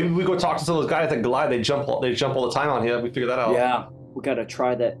 Maybe we go talk to some of those guys that glide. They jump all the time on here. We figure that out. Yeah, we gotta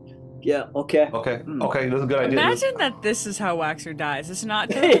try that. Yeah. Okay. Okay. That's a good idea. Imagine that this is how Waxer dies. It's not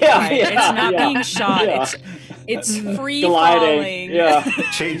it's not being shot. Yeah. It's free Gliding. falling. Yeah.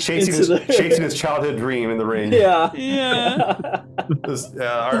 chasing his childhood dream in the ring. Yeah.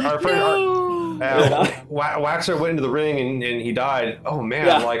 Our friend Waxer went into the ring and he died. Oh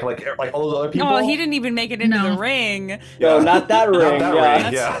man, like all those other people. Oh, he didn't even make it into the ring. No, not that ring.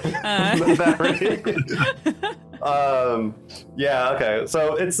 Not that ring. Okay.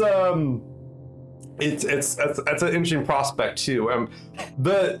 So it's That's an interesting prospect too.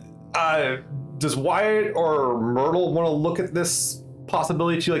 Does Wyatt or Myrtle want to look at this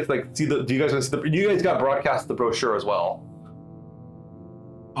possibility too? Like see do you guys want to see you guys got broadcast the brochure as well?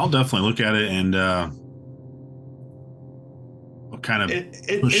 I'll definitely look at it, and I'll kind of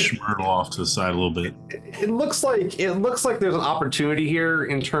push Myrtle off to the side a little bit. It looks like there's an opportunity here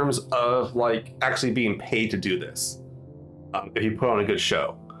in terms of like actually being paid to do this. If you put on a good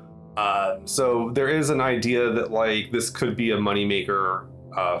show. So there is an idea that like this could be a moneymaker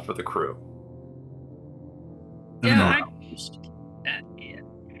for the crew. Yeah.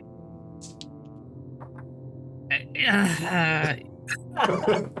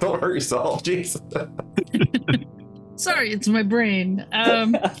 Don't hurt yourself, jeez. Sorry, it's my brain. I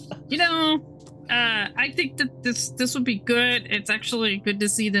think that this would be good. It's actually good to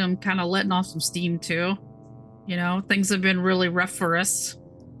see them kind of letting off some steam too. You know, things have been really rough for us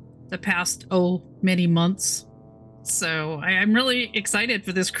the past many months. So I'm really excited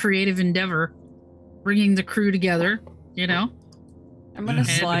for this creative endeavor, bringing the crew together. You know, I'm gonna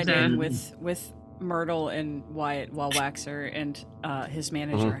slide in with Myrtle and Wyatt while Waxer and his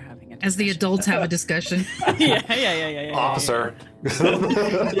manager are having a discussion. As the adults have a discussion. Yeah. Officer.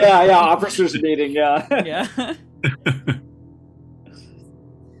 Yeah, officers meeting. Yeah. Yeah.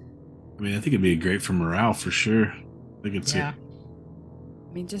 I mean, I think it'd be great for morale for sure. I think it's I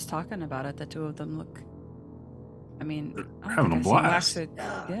mean, just talking about it, the two of them look. I mean, having a blast. I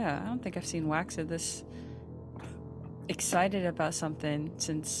don't think I've seen Waxer this excited about something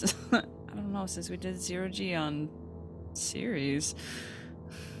since I don't know, since we did 0G on series.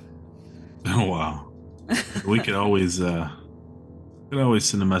 Oh wow. We could always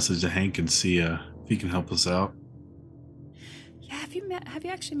send a message to Hank and see if he can help us out. Yeah, have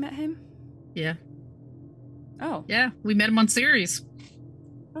you actually met him? Yeah. Oh. Yeah, we met him on series.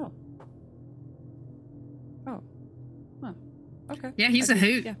 Oh. Huh. Okay. Yeah, he's a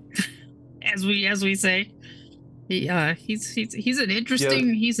hoot. Yeah. as we say. He's an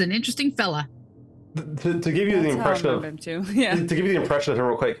interesting fella. To give you the impression of him too. Yeah. To give you the impression of him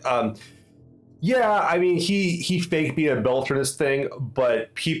real quick. Yeah, I mean he faked being a Belter in this thing,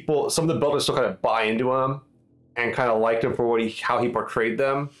 but some of the Belters still kind of buy into him and kind of liked him for how he portrayed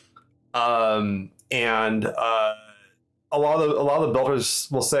them. And a lot of the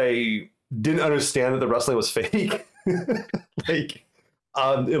Belters will say didn't understand that the wrestling was fake. Like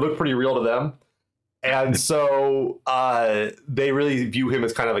it looked pretty real to them. And so they really view him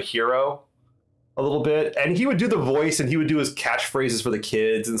as kind of a hero a little bit. And he would do the voice and he would do his catchphrases for the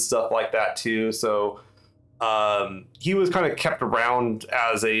kids and stuff like that too. So he was kind of kept around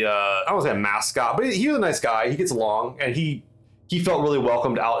as I don't want to say a mascot, but he was a nice guy. He gets along and he felt really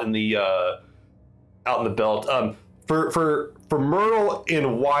welcomed out in the belt. For Myrtle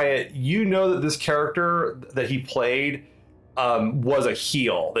and Wyatt, you know that this character that he played was a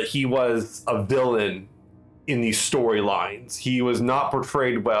heel, that he was a villain in these storylines. He was not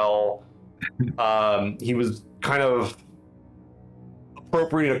portrayed well. He was kind of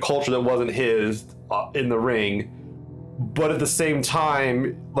appropriating a culture that wasn't his in the ring. But at the same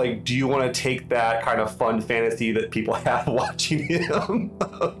time, like, do you want to take that kind of fun fantasy that people have watching him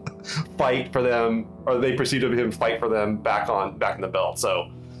fight for them, or they perceive of him fight for them back in the belt?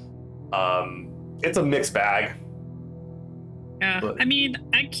 So it's a mixed bag. Yeah, I mean,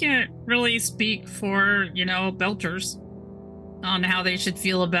 I can't really speak for, Belters on how they should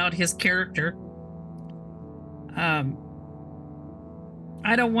feel about his character. I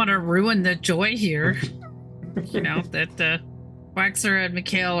don't want to ruin the joy here, that Waxer and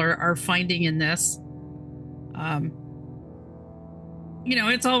Mikhail are finding in this.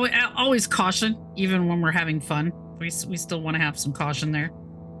 It's always caution, even when we're having fun. We still want to have some caution there.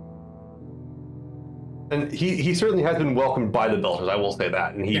 And he certainly has been welcomed by the Belters, I will say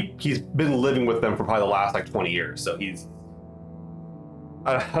that. And he's been living with them for probably the last 20 years. So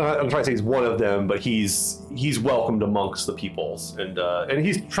I'm trying to say he's one of them, but he's welcomed amongst the peoples, and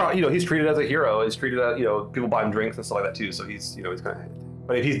he's treated as a hero. He's treated as people buy him drinks and stuff like that too. So he's kind of.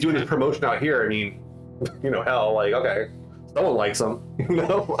 But if he's doing his promotion out here, I mean, hell, like okay, someone likes him,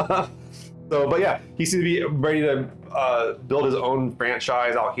 So, but yeah, he seems to be ready to build his own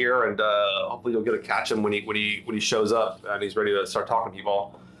franchise out here, and hopefully you'll get to catch him when he shows up and he's ready to start talking to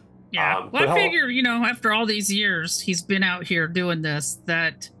people. Yeah, I figure, after all these years he's been out here doing this,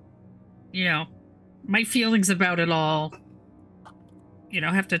 that, my feelings about it all,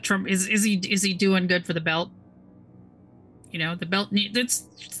 have to trump. Is he doing good for the belt? The belt it's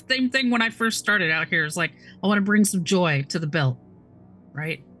the same thing when I first started out here. It's like, I want to bring some joy to the belt,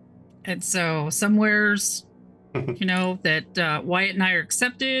 right? And so somewheres you know, that Wyatt and I are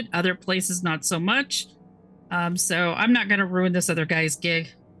accepted, other places not so much. So I'm not going to ruin this other guy's gig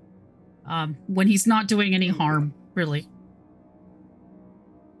when he's not doing any harm, really.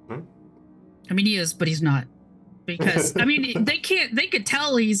 I mean, he is, but he's not. Because, I mean, they could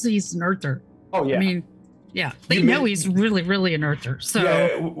tell he's an earther. Oh, yeah. I mean, yeah, they know he's really, really an earther. So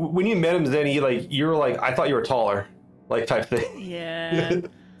yeah, when you met him, then you were like, I thought you were taller, like type thing. Yeah.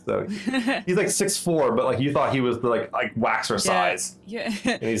 So he's like 6'4", but like you thought he was like Waxer size. Yeah.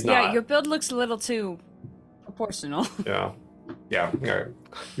 And he's not. Yeah, your build looks a little too proportional. Yeah. Yeah. Right.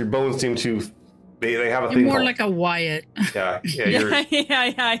 Your bones seem to. They have a you're thing. more called, like a Wyatt. Yeah.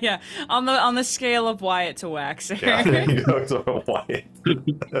 Yeah. Yeah. On the scale of Wyatt to Waxer. Yeah. There you go. So Wyatt.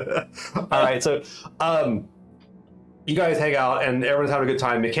 All right. So, you guys hang out and everyone's having a good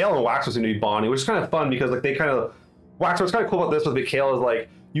time. Mikhail and Waxer seem to be bonding, which is kind of fun because like they kind of. Waxer, what's kind of cool about this with Mikhail is like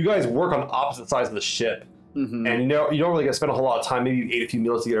you guys work on opposite sides of the ship, and you don't really get to spend a whole lot of time. Maybe you ate a few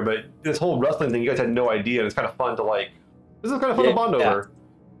meals together, but this whole wrestling thing, you guys had no idea, and it's kind of fun to like. This is kind of fun to bond over,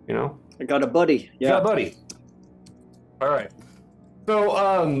 you know. I got a buddy. Yeah, got a buddy. All right.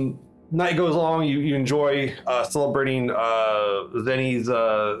 So night goes along. You enjoy celebrating Zenny's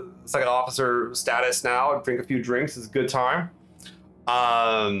second officer status now. Drink a few drinks. It's a good time.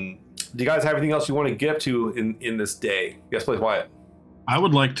 Do you guys have anything else you want to get up to in this day? Yes, please, Wyatt. I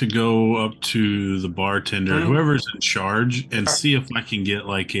would like to go up to the bartender, whoever's in charge, and see if I can get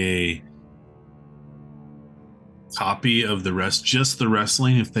like a copy of just the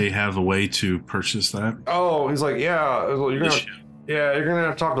wrestling, if they have a way to purchase that. Oh, he's like, yeah, you're gonna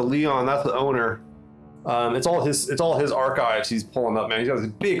have to talk to Leon. That's the owner. It's all his archives he's pulling up, man. He's got this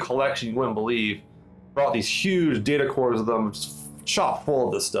big collection you wouldn't believe. Brought these huge data cores with them, just chock full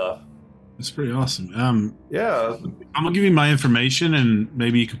of this stuff. It's pretty awesome. Yeah, I'm gonna give you my information, and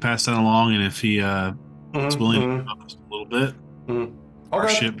maybe you can pass that along. And if he is willing to help us a little bit,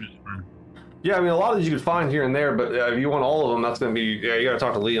 okay. Yeah, I mean, a lot of these you could find here and there, but if you want all of them, that's gonna be you got to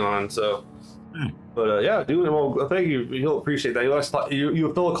talk to Leon. So, but yeah, dude, well, thank you. He'll appreciate that. You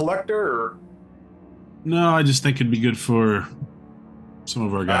a fellow collector, or? No, I just think it'd be good for some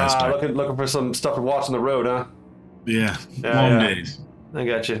of our guys. Looking for some stuff to watch on the road, huh? Yeah, long days. I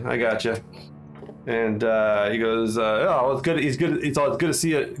got you. And he goes, "Oh, it's good. It's always good to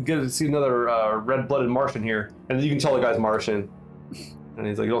see it. Good to see another red-blooded Martian here." And you can tell the guy's Martian. And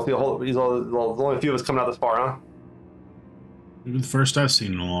he's like, "You don't see only a few of us coming out this far, huh?" You're the first I've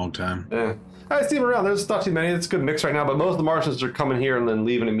seen in a long time. Yeah, I see him around. There's not too many. It's a good mix right now. But most of the Martians are coming here and then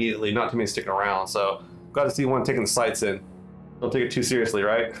leaving immediately. Not too many sticking around. So glad to see one taking the sights in. Don't take it too seriously,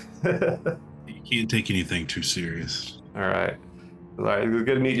 right? You can't take anything too serious. All right. It was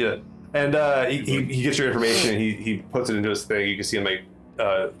good to meet you. And he gets your information. He puts it into his thing. You can see him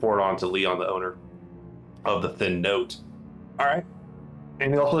forward on to Leon, the owner of the Thin Note. All right.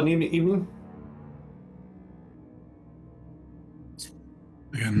 Anything else for the evening?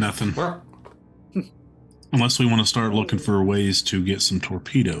 I got nothing. Unless we want to start looking for ways to get some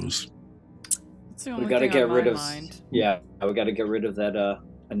torpedoes. We got to get rid of. Yeah, we got to get rid of that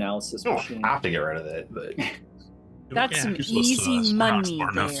analysis machine. I have to get rid of it, but. That's some easy money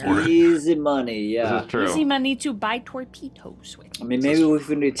there. Easy money, yeah. This is true. Easy money to buy torpedoes with. I mean, maybe if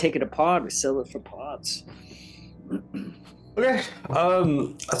we take it apart, we sell it for parts. Okay.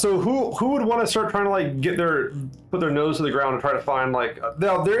 So who would want to start trying to like put their nose to the ground and try to find like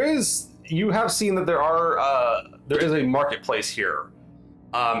now you have seen that there is a marketplace here,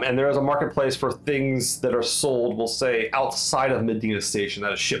 and there is a marketplace for things that are sold, we'll say, outside of Medina Station,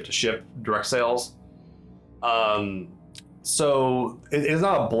 that is ship to ship direct sales. So it's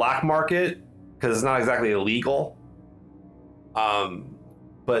not a black market because it's not exactly illegal.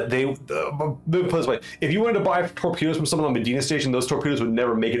 But put it this way: if you wanted to buy torpedoes from someone on Medina Station, those torpedoes would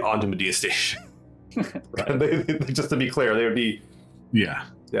never make it onto Medina Station. Right. Just to be clear, they would be. Yeah.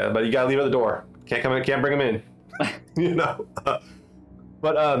 Yeah, but you gotta leave at the door. Can't come in. Can't bring them in. You know.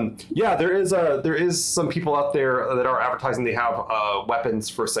 But yeah, there is some people out there that are advertising they have weapons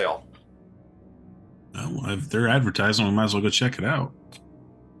for sale. Well, if they're advertising, we might as well go check it out.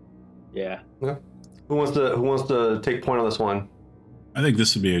 Yeah. Who wants to take point on this one? I think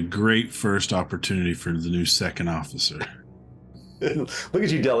this would be a great first opportunity for the new second officer. Look at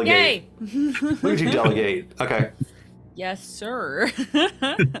you delegate. Yay! Look at you delegate. Okay. Yes, sir.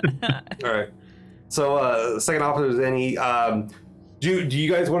 All right. So second officer Zenny, do you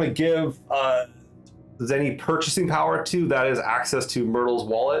guys want to give Zenny purchasing power to? That is access to Myrtle's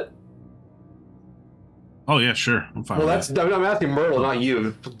wallet. Oh yeah, sure. I'm fine. Well, I'm asking Myrtle, not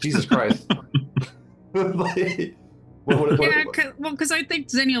you. Jesus Christ. Because I think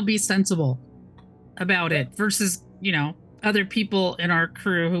Zenny will be sensible. about it versus, other people in our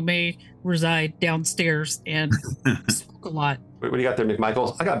crew who may reside downstairs and smoke a lot. What do you got there,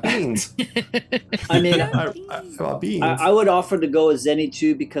 McMichaels? I got beans. I mean, I got beans. I would offer to go with Zenny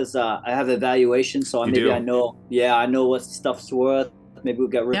too because I have evaluation, so You do? I know. Yeah, I know what stuff's worth. Maybe we'll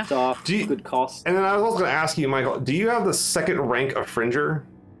get ripped off. Good cost. And then I was also going to ask you, Michael, do you have the second rank of Fringer?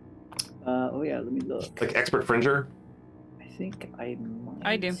 Oh yeah, let me look. Like expert Fringer? I think I might.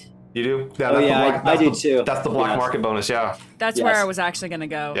 I do. You do? Yeah, Oh, yeah, I do too. That's the black Yes. market bonus, yeah. That's where I was actually gonna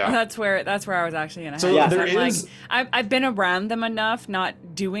go. Yeah. That's where I was actually gonna. So head. there I'm is- like, I've been around them enough,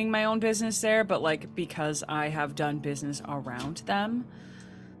 not doing my own business there, but like because I have done business around them,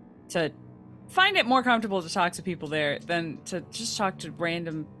 to find it more comfortable to talk to people there than to just talk to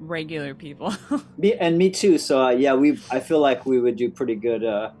random regular people. Me too. So I feel like we would do pretty good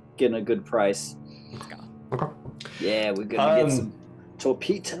getting a good price. Let's go. Okay. Yeah, we're gonna get some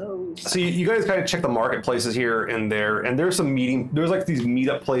torpedoes. So you guys kind of check the marketplaces here and there, and there's like these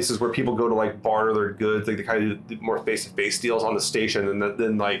meetup places where people go to like barter their goods, like they kind of do more face-to-face deals on the station, and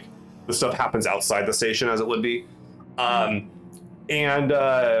then like the stuff happens outside the station as it would be. And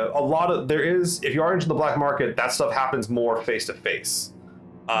a lot of if you are into the black market, that stuff happens more face-to-face.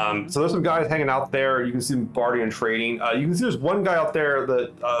 So there's some guys hanging out there. You can see them bartering and trading. You can see there's one guy out there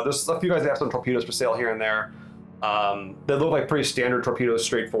that there's a few guys that have some torpedoes for sale here and there. They look like pretty standard torpedoes,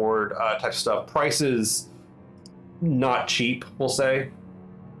 straightforward type stuff. Prices not cheap, we'll say,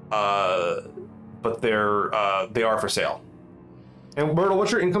 but they are for sale. And Myrtle,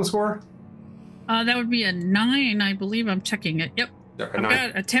 what's your income score? That would be a 9, I believe. I'm checking it. Yep. Okay,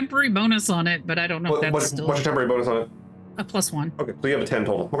 I've got a temporary bonus on it, but I don't know if that's still What's your temporary bonus on it? a +1. Okay, so you have a 10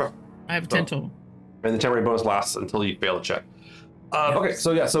 total. Okay. I have 10 total. And the temporary bonus lasts until you fail a check. Okay,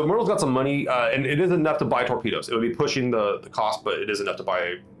 so Myrtle's got some money, and it is enough to buy torpedoes. It would be pushing the cost, but it is enough to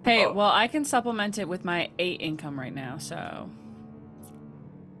buy. Hey, well, I can supplement it with my 8 income right now, so.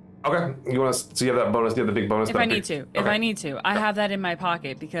 Okay, so you have that bonus, you have the big bonus. If I need to, I have that in my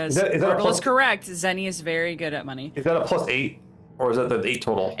pocket because Myrtle is correct. Zenny is very good at money. Is that a +8, or is that the 8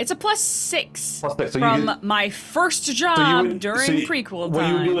 total? It's a +6. +6. So from my first job during prequel times. What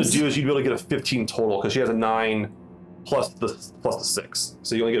you would be able to do is you'd be able to get a 15 total because she has a 9 plus the 6.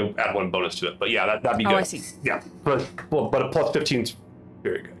 So you only get to add 1 bonus to it. But yeah, that'd be good. Oh, I see. Yeah, but a +15 is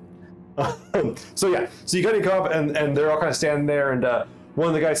very good. So you got to come up and they're all kind of standing there, and one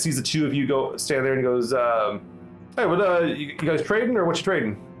of the guys sees the two of you go stand there and he goes, "Hey, what you guys trading or what you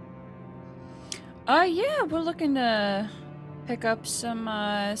trading?" Yeah, we're looking to pick up some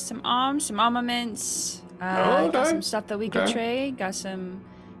arms, some armaments. Got some stuff that we can trade. Got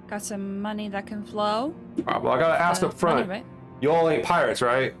some money that can flow. All right, well, I gotta ask up front. Money, right? You all ain't pirates,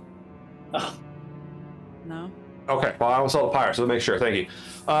 right? No. Okay, well, I will sell the pirates, so make sure. Thank you.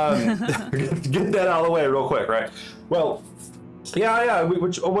 Get that out of the way real quick, right? Well, yeah.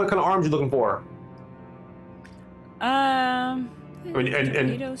 What kind of arms you looking for?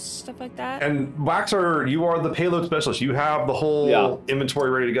 Torpedoes, stuff like that. And Waxer, you are the payload specialist. You have the whole inventory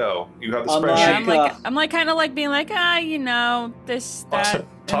ready to go. You have the spreadsheet. Yeah, I'm like kind of like being like, this, that,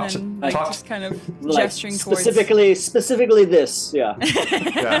 and then just kind of gesturing towards. Specifically this, yeah.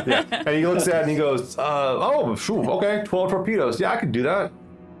 yeah. And he looks at it and he goes, okay, 12 torpedoes. Yeah, I could do that.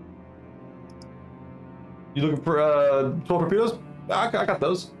 You looking for 12 torpedoes? I got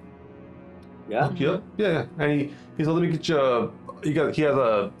those. Yeah. Yeah. And he's like, let me get you. He has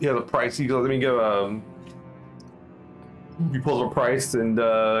a price. He goes, let me give he pulls up a price, and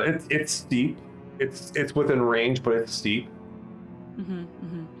it's steep. It's within range, but it's steep.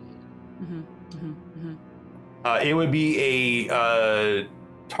 It would be a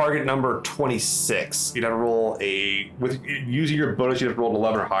target number 26. You'd have to roll using your bonus. You'd have to roll an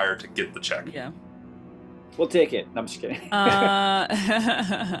 11 or higher to get the check. Yeah. We'll take it. I'm just kidding.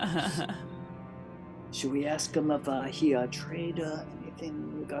 Should we ask him if he trade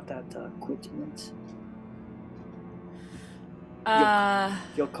anything? We got that equipment.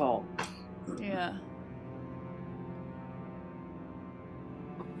 Your call. Yeah.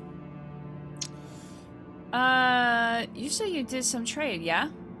 You said you did some trade, yeah?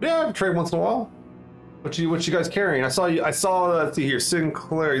 Yeah, I trade once in a while. What you guys carrying? I saw let's see here,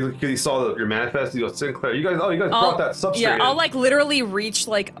 Sinclair. You saw your manifest. You go, Sinclair. You guys brought that substrate. Yeah, I'll like literally reach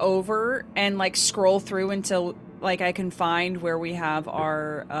like over and like scroll through until like I can find where we have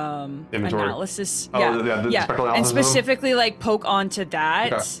our inventory analysis. And specifically like poke onto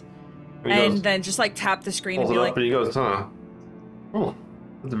that, and then just like tap the screen and be it like, up and he goes, "Huh? Oh,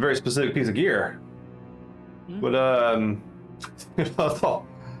 that's a very specific piece of gear." But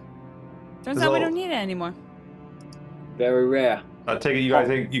turns out we don't need it anymore. Very rare. I take it you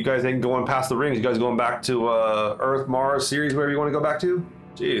guys ain't going past the rings. You guys going back to Earth, Mars, Ceres, wherever you want to go back to?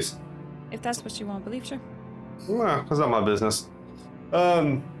 Jeez. If that's what you want to believe, sure. Well, that's not my business.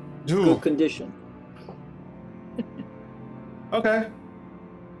 Good condition. Okay.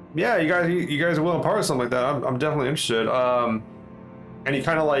 Yeah, you guys are willing to part of something like that. I'm definitely interested. And he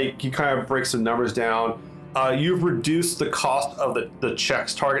kind of breaks the numbers down. You've reduced the cost of the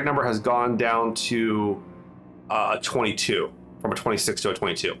checks. Target number has gone down to a 22 from a 26 to a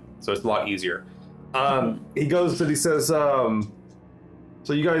 22, so it's a lot easier. He says,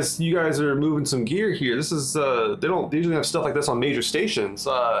 so you guys are moving some gear here. This is they don't usually have stuff like this on major stations.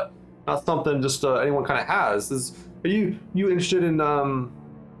 Not something just anyone kind of has. Are you interested in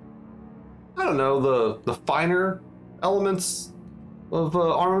I don't know, the finer elements of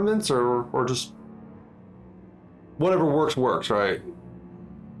armaments, or just whatever works, right?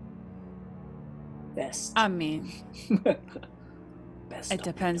 Best. I mean, Best. it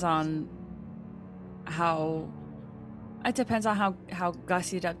depends on how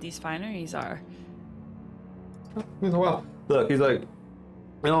gussied up these fineries are. Well, look, he's like,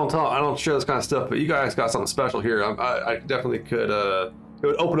 I don't share this kind of stuff, but you guys got something special here. I definitely could. It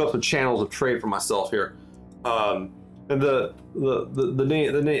would open up some channels of trade for myself here. And the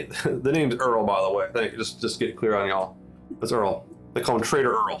name's Earl, by the way. Thank you. Just get it clear on y'all. That's Earl. They call him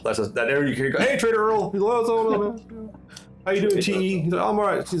Trader Earl. That's that area you can go. Hey, Trader Earl. He's like, what's going on, man? How you doing, TE? He's like, I'm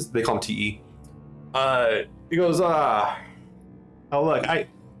alright. They call him TE. He goes, oh look, I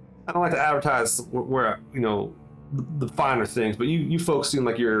don't like to advertise where the finer things, but you folks seem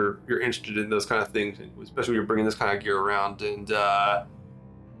like you're interested in those kind of things, especially when you're bringing this kind of gear around. And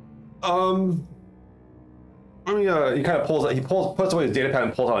he kind of puts away his data pad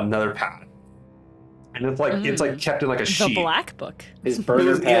and pulls out another pad, and it's like kept in like a sheet. The black book. His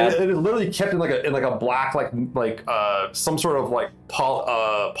burner pad. It is literally kept in like a black like some sort of like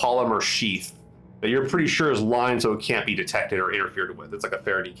polymer sheath that you're pretty sure is lined so it can't be detected or interfered with. It's like a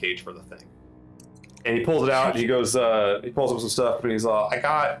Faraday cage for the thing. And he pulls it out, and he goes, he pulls up some stuff, and he's look,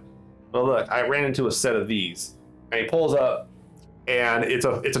 I ran into a set of these. And he pulls up, and it's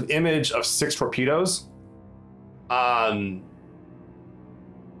an image of 6 torpedoes.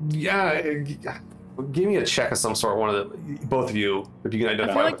 Give me a check of some sort, both of you, if you can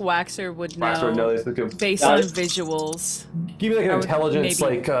identify. I feel like Waxer would know, Waxer would know this. based on visuals. Give me like an intelligence,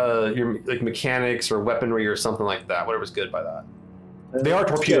 maybe. like your like mechanics or weaponry or something like that. Whatever's good by that. They are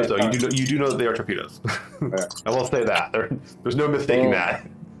torpedoes, though. You do know that they are torpedoes. I will say that. There's no mistaking that.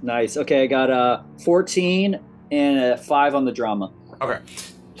 Nice. Okay, I got 14 and a 5 on the drama. Okay.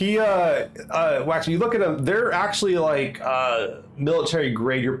 He Wax, you look at them. They're actually like military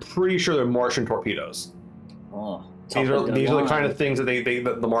grade. You're pretty sure they're Martian torpedoes. Oh, These are the kind of things that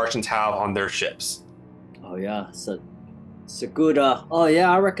the Martians have on their ships. Oh yeah, it's a good. Oh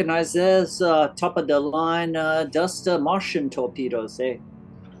yeah, I recognize this. Top of the line, dust Martian torpedoes. Eh?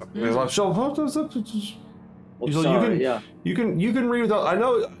 He's like, you can read without. I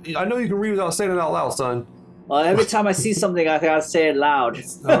know you can read without saying it out loud, son. Every time I see something, I gotta say it loud.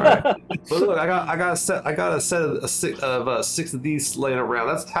 All right. But look, I got a set of 6 of these laying around.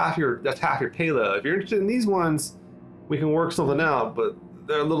 That's half your payload. If you're interested in these ones, we can work something out. But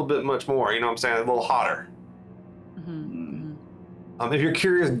they're a little bit much more. You know what I'm saying? A little hotter. Mm-hmm. If you're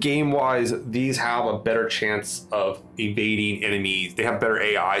curious, game-wise, these have a better chance of evading enemies. They have better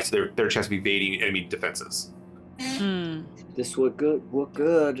AI, so they're better chance of evading enemy defenses. Mm. This would good.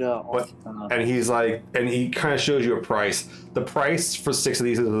 And he's like, and he kind of shows you a price. The price for 6 of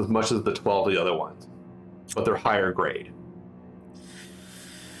these is as much as the 12 of the other ones, but they're higher grade.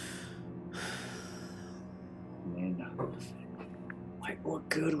 Might work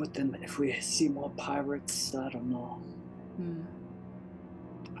good with them if we see more pirates. I don't know. Mm.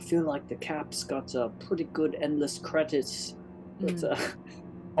 I feel like the Cap's got pretty good endless credits. But,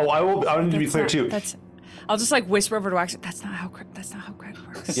 I need to be clear too. I'll just like whisper over to Wax. That's not how credit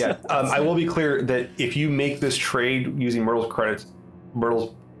works. Yeah, I will be clear that if you make this trade using Myrtle's credits,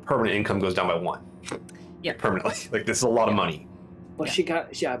 Myrtle's permanent income goes down by 1. Yeah, permanently. Like this is a lot of money. But she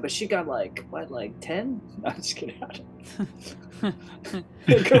got like what, like 10? I'm just kidding.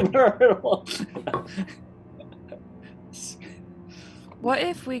 Convertible. What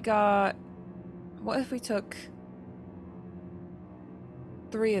if we took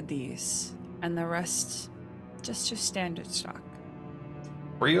 3 of these and the rest just standard stock?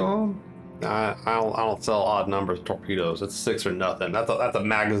 3 of them? I don't sell odd numbers torpedoes. It's 6 or nothing. That's a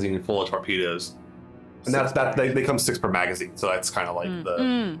magazine full of torpedoes, and they come 6 per magazine. So that's kind of like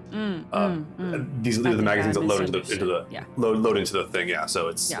these are the magazines that load into the load into the thing. Yeah, so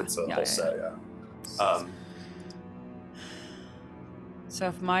it's a whole set. Yeah. So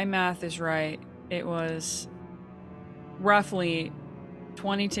if my math is right, it was roughly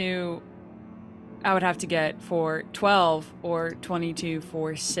 22 I would have to get for 12 or 22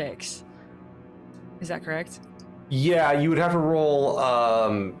 for 6. Is that correct? Yeah, you would have to roll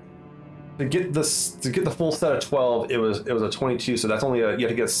to get the full set of 12. It was a 22, so that's only you have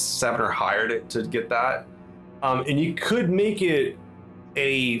to get 7 or higher to get that. And you could make it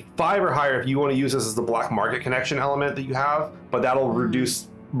a 5 or higher if you want to use this as the black market connection element that you have, but that'll reduce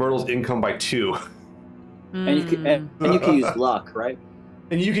Myrtle's income by 2. And you can use luck, right?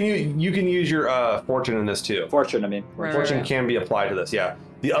 And you can use your fortune in this too. Fortune, I mean. Right, Fortune right. can be applied to this, yeah.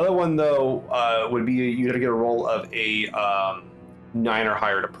 The other one though would be you got to get a roll of a 9 or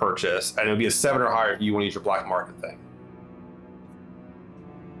higher to purchase, and it would be a 7 or higher if you want to use your black market thing.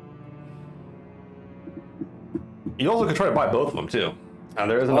 You also could try to buy both of them too.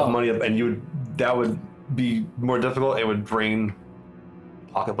 There is enough money, and that would be more difficult. It would drain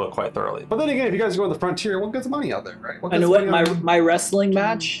pocketbook quite thoroughly. But then again, if you guys go on the frontier, what gets money out there, right? And what my wrestling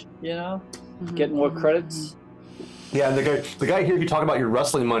match, getting more credits. Yeah, and the guy here, you talk about your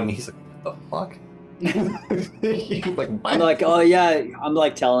wrestling money, he's like, what the fuck? He's like, what? I'm like, oh yeah. I'm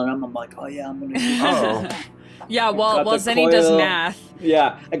like telling him, I'm like, oh yeah, I'm gonna. Oh. Yeah, Got well, the Zenny does coil. math.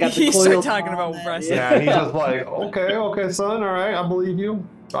 Yeah, I got the You coil. start talking about wrestling. Yeah, and he's just like, okay, son, all right, I believe you.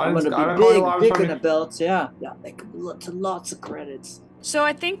 I'm I gonna call you be a lot of big time. in the belts. Yeah, make lots of credits. So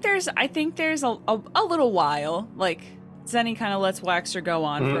I think there's a little while, like Zenny kind of lets Waxer go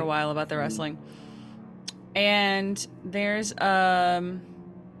on for a while about the wrestling, and there's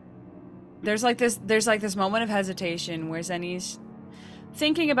like this moment of hesitation where Zenny's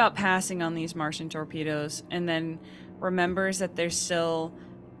thinking about passing on these Martian torpedoes, and then remembers that there's still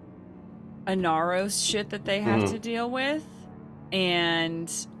Inaros shit that they have to deal with, and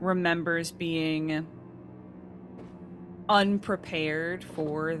remembers being unprepared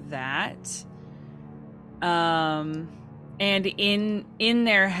for that. And in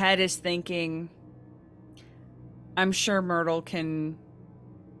their head is thinking, I'm sure Myrtle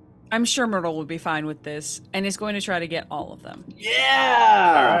will be fine with this, and is going to try to get all of them.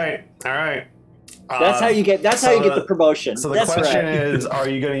 Yeah. All right. That's how you get the promotion. So the That's question right. is,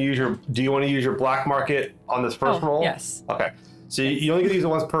 do you want to use your black market on this first roll? Yes. Okay. So you only get to use it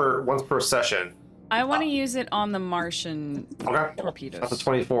once per session. I want to use it on the Martian torpedoes. That's a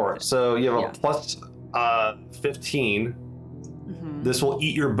 24. So you have a Yeah. plus 15. Mhm. This will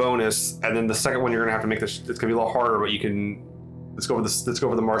eat your bonus, and then the second one you're gonna have to make this. It's gonna be a little harder, but you can. Let's go for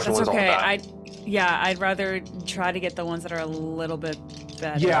the Martian That's ones. okay. All that. I'd rather try to get the ones that are a little bit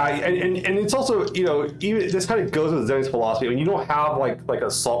better. Yeah, and it's also, even this kind of goes with Zenny's philosophy. I mean, you don't have like an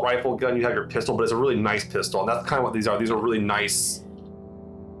assault rifle gun. You have your pistol, but it's a really nice pistol, and that's kind of what these are. These are really nice.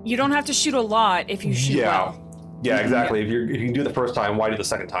 You don't have to shoot a lot if you shoot well. Yeah, exactly. If you can do it the first time, why do the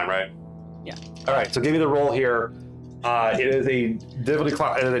second time, right? Yeah. All right. So give me the roll here. It is a difficulty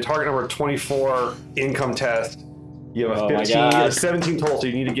class. It is a target number 24 income test. You have a 15, you have 17 total, so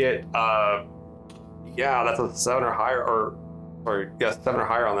you need to get. That's a 7 or higher, 7 or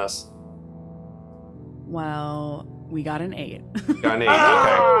higher on this. Well, we got an 8. Got an 8.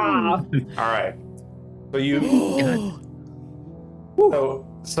 Okay. All right. So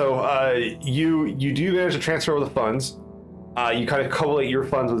you do manage to transfer over the funds. You kind of collate your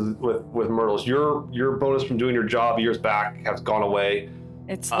funds with Myrtle's. Your bonus from doing your job years back has gone away.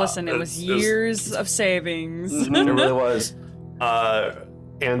 It was years of savings. It really was.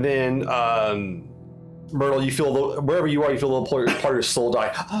 And then Myrtle, you feel wherever you are, you feel a little part of your soul die.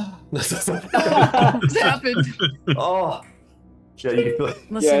 What happened? Oh. Yeah, you feel.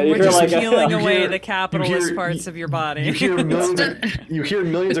 Listen, you we're feel just like peeling away hear- the capitalist parts of your body. You hear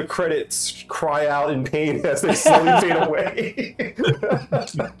millions of credits cry out in pain as they slowly fade away.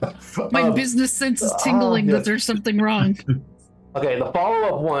 My business sense is tingling yes. that there's something wrong. Okay, the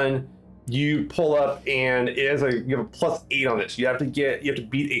follow-up one you pull up, and you have a plus 8 on this. You have to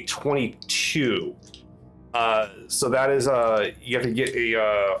beat a 22. So that is you have to get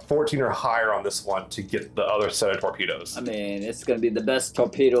a 14 or higher on this one to get the other set of torpedoes. I mean, it's gonna be the best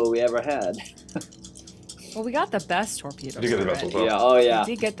torpedo we ever had. Well, we got the best torpedoes. You get the best already. ones. Yeah. Oh yeah.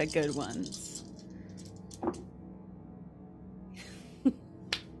 We did get the good ones.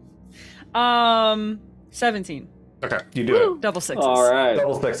 17. Okay, you do it. Double sixes. All right.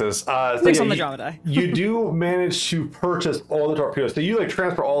 Double sixes. So Six yeah, on the drama die. you do manage to purchase all the torpedoes. So you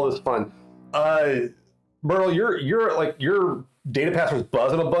transfer all this fun. Myrtle, your data password's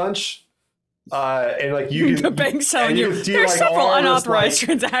buzzing a bunch. And you can The bank's telling and you can see, there's several all this, unauthorized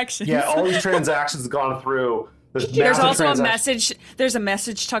transactions. Yeah, all these transactions have gone through. There's massive also a transaction- message. There's a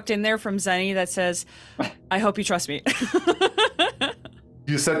message tucked in there from Zenny that says, "I hope you trust me."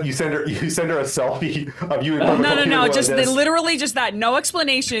 You send her a selfie of you. In front of a No, torpedo like just this. literally just that. No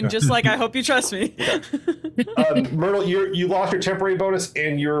explanation. Just like I hope you trust me. Myrtle, you lost your temporary bonus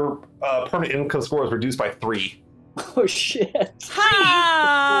and your permanent income score is reduced by 3. Oh shit!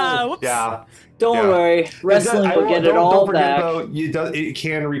 Ha! Whoops. Yeah. Don't Yeah. worry, wrestling will get it all don't forget, back. Though, it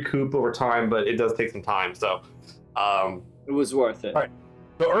can recoup over time, but it does take some time. So, It was worth it. All right.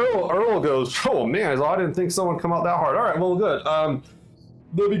 So Earl goes, oh man, I didn't think someone come out that hard. All right, well, good.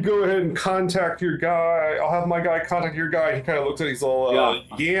 Let me go ahead and contact your guy. I'll have my guy contact your guy. He kind of looks at his little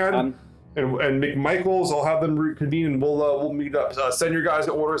Yan and McMichaels. I'll have them reconvene and we'll meet up. Send your guys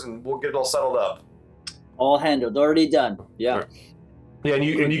the orders and we'll get it all settled up. All handled, already done. Yeah. Right. Yeah, and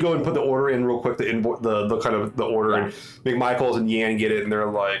you go and put the order in real quick. The kind of the order and McMichaels and Yan get it, and they're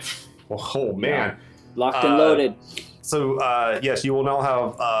like, oh man, Locked and loaded. So yes, you will now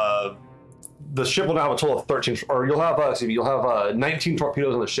have the ship will now have a total of 13, or you'll have 19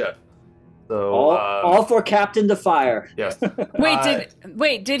 torpedoes on the ship. So All for Captain to fire. yes.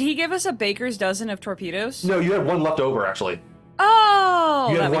 Did he give us a baker's dozen of torpedoes? No, you had one left over actually. Oh,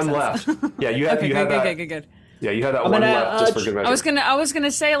 You had that one makes sense. left. Yeah, you had Good. Yeah, you had that one left just for good measure. I was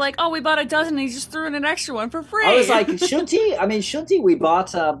gonna say like, oh, we bought a dozen, and he just threw in an extra one for free. I was like, shouldn't he? We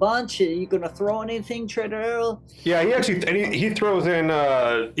bought a bunch. Are you gonna throw anything, Trader Earl? Yeah, he actually he throws in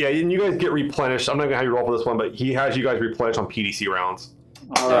and you guys get replenished. I'm not gonna have you roll for this one, but he has you guys replenished on PDC rounds.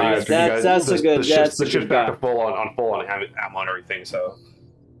 All right, that's a good. The ship's back to full on ammo and everything. So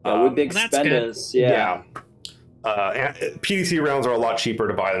we're big that's good. spenders. Yeah. And PDC rounds are a lot cheaper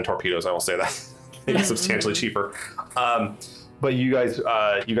to buy than torpedoes. I will say that. It's substantially cheaper. But you guys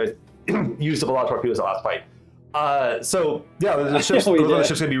used up a lot of torpedoes the last fight. So yeah, the ship's gonna be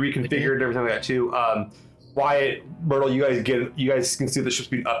reconfigured and everything like that too. Wyatt, Myrtle, you guys can see the ship's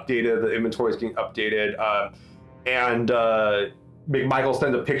being updated, the inventory is getting updated, and McMichael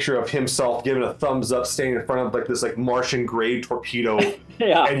sends a picture of himself giving a thumbs up, standing in front of like this like Martian grade torpedo,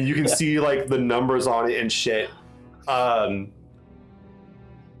 and you can see like the numbers on it and shit.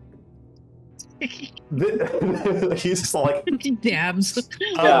 He's just like dabs.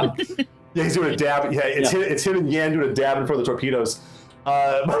 Yeah, he's doing a dab. Yeah, it's him and Yan doing a dab in front of the torpedoes.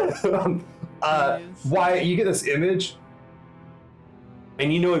 Wyatt, you get this image,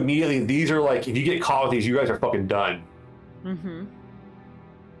 and you know immediately these are like, if you get caught with these, you guys are fucking done. Mm-hmm.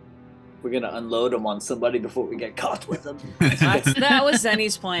 We're gonna unload them on somebody before we get caught with them. That was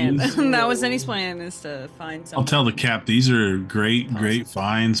Zenny's plan. That was Zenny's plan, is to find someone. I'll tell the cap these are great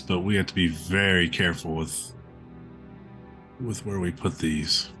finds, but we have to be very careful with where we put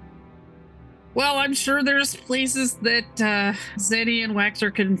these. Well, I'm sure there's places that Zenny and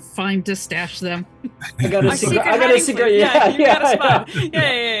Waxer can find to stash them. I got a secret. Yeah, you got a spot.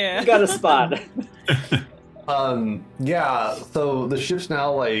 Yeah. You got a spot. Yeah, so the ship's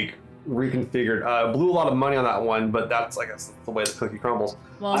now like reconfigured. Blew a lot of money on that one, but that's, I guess, the way the cookie crumbles.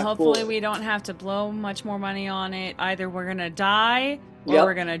 Well, hopefully we don't have to blow much more money on it. Either we're gonna die or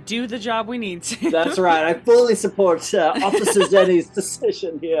we're gonna do the job we need to. That's right. I fully support Officer Zenny's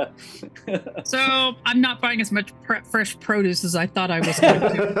decision here. So I'm not buying as much fresh produce as I thought I was going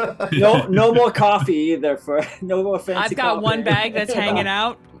to. No more coffee either. No more fancy. I've got coffee. one bag that's hanging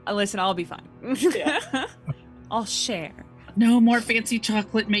out. Listen, I'll be fine. I'll share. No more fancy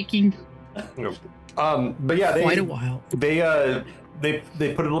chocolate making. But yeah, Quite a while. They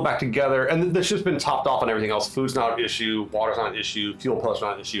put it all back together, and the ship's been topped off on everything else. Food's not an issue, water's not an issue, fuel pellets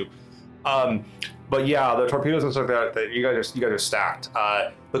not an issue. But yeah, the torpedoes and stuff like that you guys are stacked.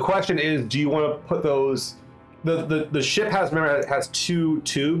 The question is, do you want to put those? The ship has 2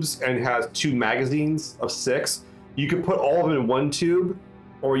 tubes and has 2 magazines of 6. You could put all of them in one tube,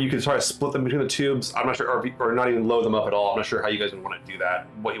 or you could try to split them between the tubes. I'm not sure, or not even load them up at all. I'm not sure how you guys would want to do that.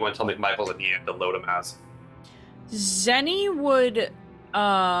 What you want to tell McMichaels at the end to load them as. Zenny would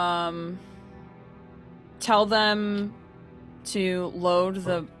tell them to load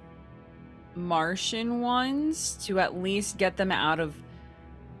the Martian ones to at least get them out of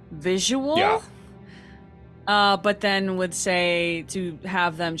visual. Yeah. But then would say to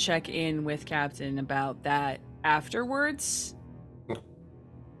have them check in with Captain about that afterwards.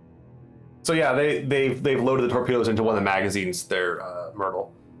 So yeah, they've loaded the torpedoes into one of the magazines there,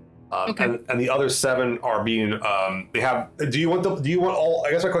 Myrtle. Okay. And the other 7 are being they have. Do you want all?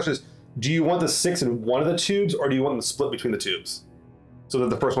 I guess my question is, do you want the 6 in one of the tubes, or do you want them split between the tubes, so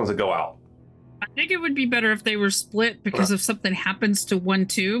that the first ones that go out? I think it would be better if they were split, because if something happens to one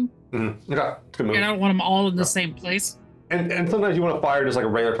tube, Mm-hmm. Okay, good move. I don't want them all in the same place. And sometimes you want to fire just like a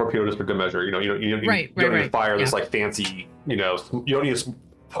regular torpedo just for good measure. You don't need to fire this like fancy. You don't need to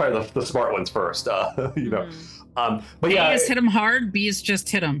fire the smart ones first. But yeah, A is hit him hard. B is just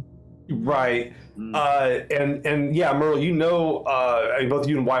hit him. right. And yeah, Merle, you know, I mean, both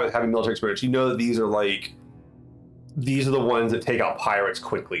you and Wyatt having military experience, you know that these are the ones that take out pirates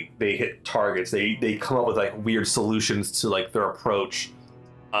quickly. They hit targets. They come up with like weird solutions to like their approach.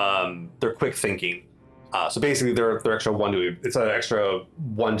 They're quick thinking. So basically, they're extra one to it's an extra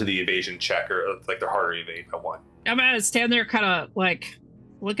one to the evasion check, or like they're harder to evade by one. I'm gonna stand there, kind of like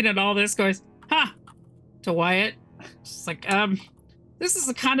looking at all this, going, "Ha!" to Wyatt. Just like, this is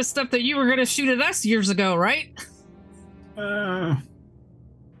the kind of stuff that you were gonna shoot at us years ago, right? I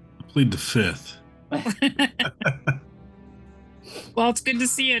plead the fifth. Well, it's good to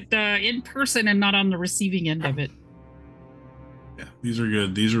see it in person and not on the receiving end of it. Yeah, these are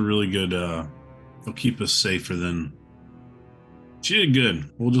good. These are really good. They'll keep us safer than. She did good.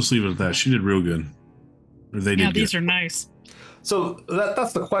 We'll just leave it at that. She did real good. Or they did. Yeah, good. these are nice. So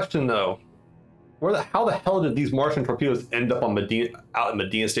that's the question, though. How the hell did these Martian torpedoes end up on out in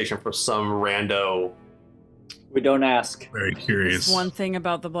Medina Station for some rando? We don't ask. Very curious. It's one thing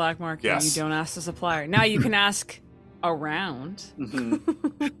about the black market. Yes. You don't ask the supplier. Now you can ask around.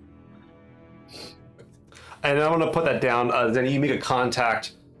 Mm-hmm. And I'm going to put that down. Then you make a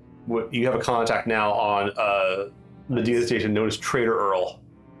contact. You have a contact now on Medina Station known as Trader Earl.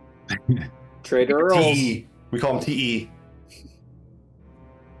 Trader Earl. TE. We call him TE.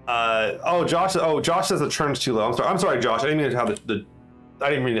 Josh says the churn's too low. I'm sorry, Josh. I didn't mean to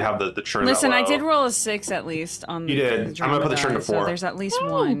have the churn. Listen, that low. I did roll a 6 at least on. You did. The I'm gonna put the churn to die, 4. So there's at least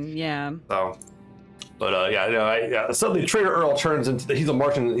one. Yeah. So, but yeah. Suddenly, Trader Earl turns into he's a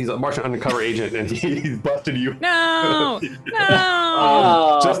Martian undercover agent, and he's busted you. No,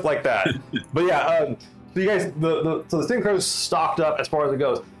 no. Just like that. But yeah, so you guys, so the Sting Crow's stocked up as far as it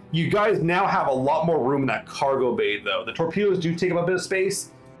goes. You guys now have a lot more room in that cargo bay, though. The torpedoes do take up a bit of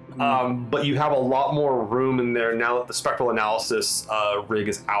space, but you have a lot more room in there now that the spectral analysis rig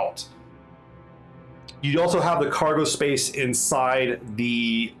is out. You also have the cargo space inside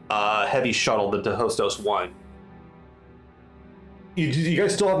the heavy shuttle, the Hostos 1. You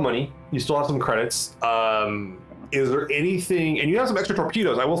guys still have money. You still have some credits. Is there anything? And you have some extra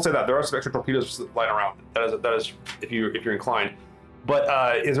torpedoes. I will say that there are some extra torpedoes lying around. That is if you're inclined.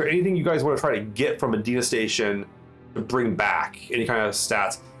 But is there anything you guys want to try to get from Medina Station to bring back? Any kind of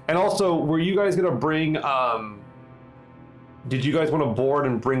stats? And also, were you guys going to bring? Did you guys want to board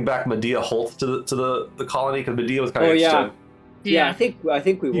and bring back Medea Holt to the colony? Because Medea was kind of interested. Yeah, I think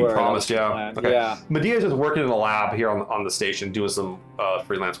we You were. promised, yeah. Okay. Yeah. Medea's just working in the lab here on the station, doing some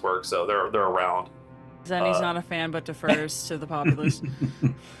freelance work, so they're around. Zenny's not a fan, but defers to the populace.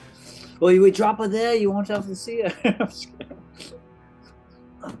 Well, you would drop her there. You won't have to see her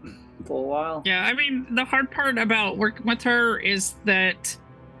for a while. Yeah, I mean, the hard part about working with her is that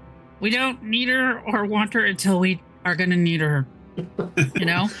we don't need her or want her until we are going to need her. You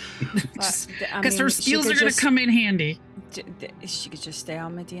know? Because her skills are going to come in handy. She could just stay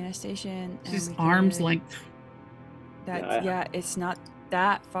on Medina Station. She's arm's length. Yeah, it's not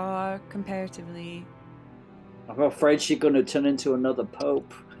that far comparatively. I'm afraid she's going to turn into another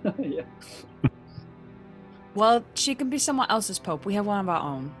pope. Yeah. Well, she can be someone else's pope. We have one of our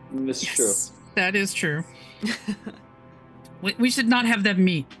own. That's true. That is true. We should not have them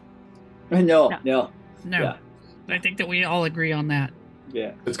meet. No. No. Yeah. I think that we all agree on that.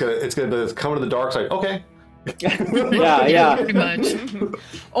 Yeah. It's gonna come to the dark side. Okay. Yeah. Pretty much.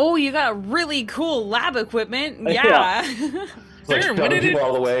 Oh, you got really cool lab equipment. Yeah. Like Sure, shoving people out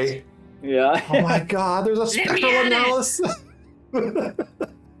of the way. Yeah. Oh my God! There's a Let me spectral at it. analysis.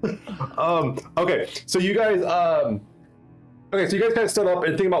 Okay, so you guys, kind of set up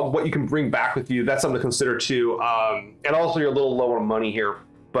and think about what you can bring back with you. That's something to consider too. And also, you're a little low on money here,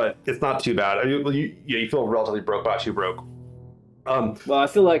 but it's not too bad. I mean, you feel relatively broke, but not too broke. Well, I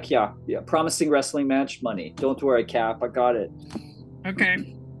feel like promising wrestling match, money. Don't worry, Cap. I got it.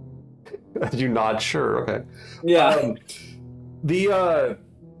 Okay. You nod, sure, okay. Yeah.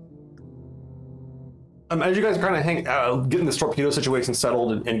 As you guys are kind of getting this torpedo situation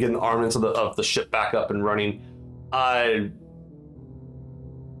settled and getting the armaments of the ship back up and running,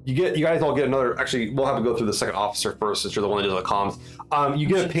 you guys all get another. Actually, we'll have to go through the second officer first, since you're the one that does the comms. You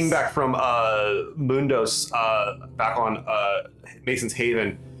get a ping back from Mundos back on Mason's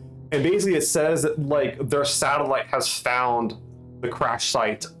Haven, and basically it says that like their satellite has found the crash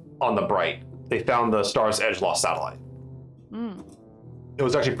site on the Bright. They found the Star's Edge lost satellite. Mm. It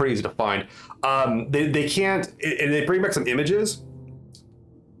was actually pretty easy to find. They can't, and they bring back some images,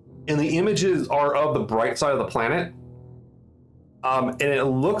 and the images are of the bright side of the planet. And it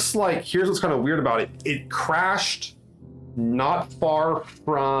looks like, here's what's kind of weird about it. It crashed not far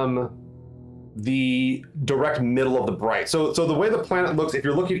from the direct middle of the bright. So the way the planet looks, if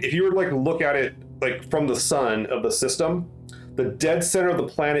you were to like look at it like from the sun of the system, the dead center of the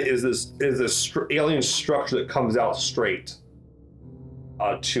planet is this alien structure that comes out straight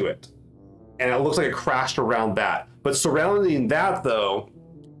to it, and it looks like it crashed around that. But surrounding that though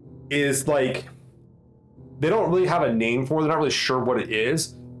is like, they don't really have a name for it. They're not really sure what it is,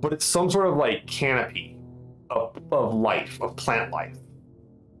 but it's some sort of like canopy of life, of plant life.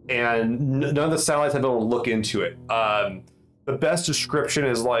 And none of the satellites have been able to look into it. The best description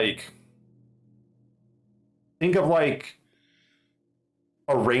is like, think of like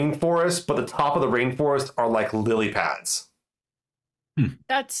a rainforest, but the top of the rainforest are like lily pads.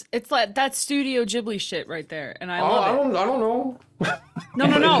 That's Studio Ghibli shit right there, and I love it. I don't know.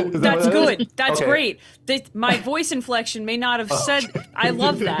 No. Is that That's what that is? good. That's Okay. great. My voice inflection may not have said. I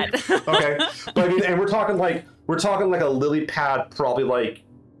love that. Okay, but I mean, and we're talking like a lily pad, probably like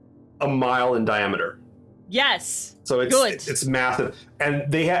a mile in diameter. Yes. So Good. it's massive,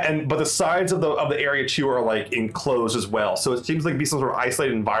 and but the sides of the area too are like enclosed as well. So it seems like it'd be some sort of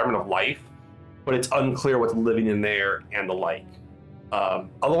isolated environment of life, but it's unclear what's living in there and the like.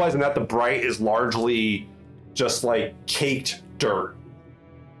 Otherwise than that, the bright is largely just like caked dirt,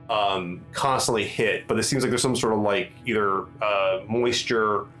 constantly hit. But it seems like there's some sort of like either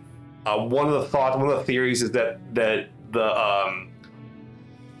moisture. One of the theories is that the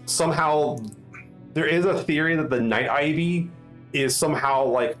somehow there is a theory that the night ivy is somehow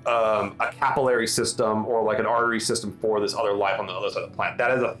like a capillary system or like an artery system for this other life on the other side of the planet.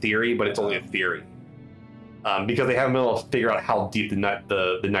 That is a theory, but it's only a theory. Because they haven't been able to figure out how deep the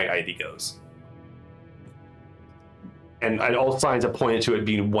night ivy goes. And all signs have pointed to it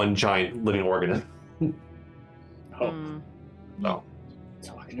being one giant living organism. So.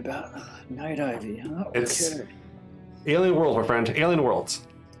 Talking about night ivy, huh? It's- Okay. Alien worlds, my friend. Alien worlds.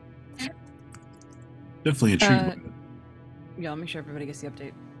 Definitely intrigued by it. Yeah, I'll make sure everybody gets the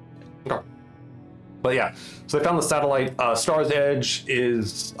update. Okay. But yeah, so they found the satellite. Star's Edge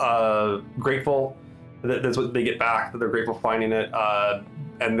is grateful. That's what they get back. That they're grateful for finding it,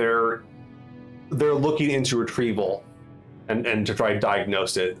 and they're looking into retrieval, and to try to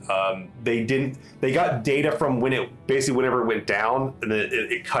diagnose it. They got data from whenever it went down, and then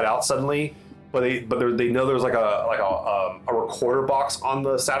it cut out suddenly. But they know there's like a recorder box on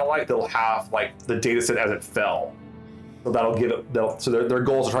the satellite that'll have like the data set as it fell. So that'll give it. So their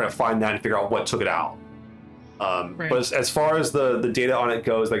goals are trying to find that and figure out what took it out. Right. But as far as the data on it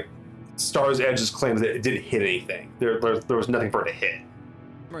goes, like Star's Edge's claims that it didn't hit anything. There was nothing for it to hit.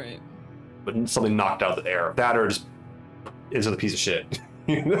 Right. But something knocked out of the air. That or just is a piece of shit.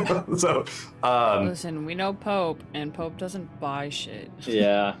 You know? So Listen, we know Pope, and Pope doesn't buy shit.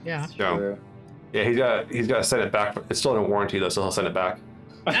 Yeah. Yeah. Sure. yeah, he's got to send it back. It's still in a warranty though, so he'll send it back.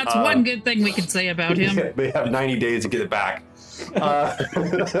 That's one good thing we can say about him. They have 90 days to get it back.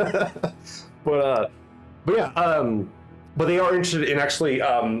 But yeah, but they are interested in actually.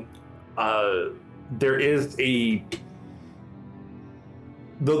 There is the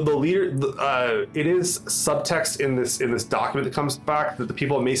leader. It is subtext in this document that comes back that the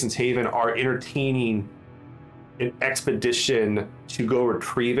people of Mason's Haven are entertaining an expedition to go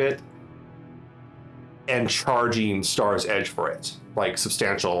retrieve it and charging Star's Edge for it, like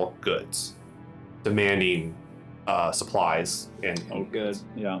substantial goods, demanding supplies and Oh, good.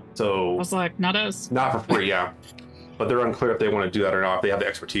 Yeah. I so was like, not us. not for free, yeah. But they're unclear if they want to do that or not, if they have the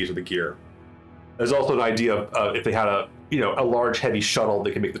expertise or the gear. There's also an idea of if they had a large heavy shuttle,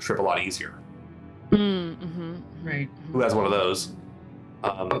 they could make the trip a lot easier. Mm-hmm. Right. Who has one of those?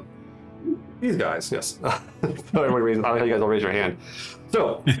 These guys, yes. So everybody raise, I don't know how you guys all raise your hand.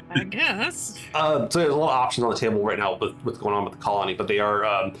 So, I guess. so there's a lot of options on the table right now with what's going on with the colony, but they are,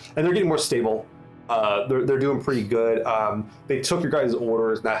 and they're getting more stable. They're doing pretty good. They took your guys'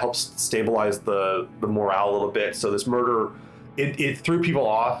 orders, and that helps stabilize the morale a little bit. So this murder, it threw people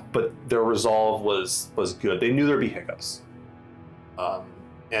off, but their resolve was good. They knew there'd be hiccups,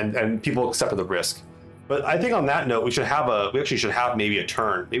 and people accepted the risk. But I think on that note, we actually should have maybe a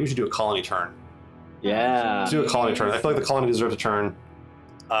turn. Maybe we should do a colony turn. Yeah. Let's do a colony turn. I feel like the colony deserves a turn.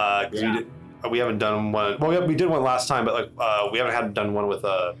 Yeah. We haven't done one. Well, we did one last time, but like we haven't done one with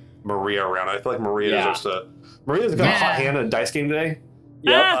Maria around. I feel like Maria deserves to. Maria's got a hot hand in a dice game today.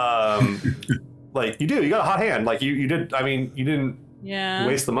 Yep. Like you do. You got a hot hand. Like you did. I mean, you didn't Yeah.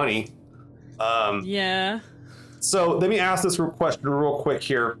 waste the money. Yeah. So let me ask this question real quick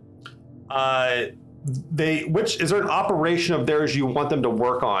here. Is there an operation of theirs you want them to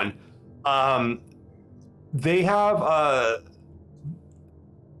work on? They have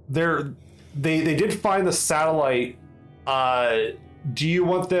they did find the satellite do you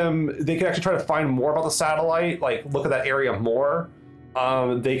want them? They can actually try to find more about the satellite, like look at that area more.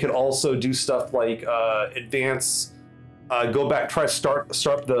 They could also do stuff like advance, go back, try to start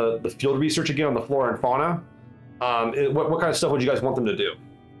the field research again on the flora and fauna. What kind of stuff would you guys want them to do?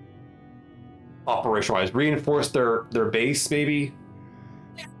 Operation-wise, reinforce their base, maybe.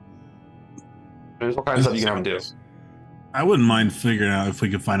 There's all kinds of stuff you can have them do. I wouldn't mind figuring out if we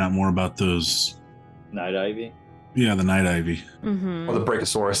could find out more about those. Night Ivy. Yeah, the Night Ivy. Mm-hmm. Or the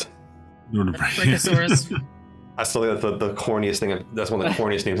Brachiosaurus. Brachiosaurus. I still think that's the corniest thing. That's one of the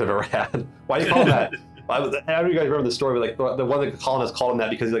corniest names I've ever had. Why do you call that? How do you guys remember the story? Like the one that the colonists called him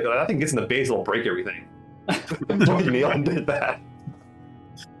that because he's like, that thing gets in the base, it'll break everything. Tony Nealon did that.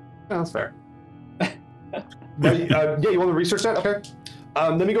 Yeah, that's fair. But, yeah, you want to research that? Okay.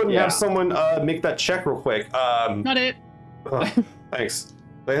 Let me go ahead and have someone make that check real quick. Not it. Thanks.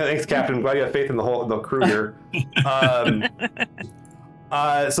 Thanks, Captain. I'm glad you have faith in the crew here.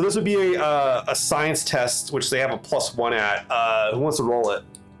 So this would be a science test, which they have a +1 at. Who wants to roll it?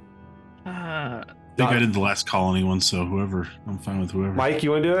 I think I did the last colony one, so whoever. I'm fine with whoever. Mike,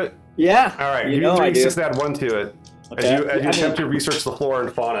 you want to do it? Yeah. All right. You know I do. Just add 1 to it. Okay. As you attempt to research the flora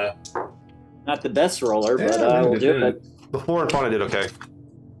and fauna. Not the best roller, but I will do it. The flora and fauna did okay.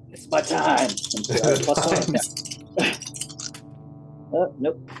 It's my time.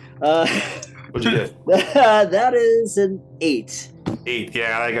 Nope. What'd you get? That is an 8. 8.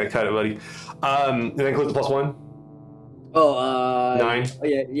 Yeah, I gotta cut it, buddy. And that includes the +1? Oh, 9? Oh,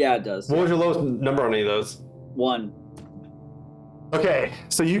 yeah, it does. What was your lowest number on any of those? 1. Okay,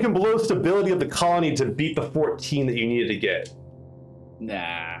 so you can below stability of the colony to beat the 14 that you needed to get.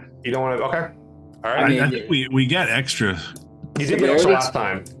 Nah. You don't want to? Okay. All right. I mean, I think we got extra. You did get extra last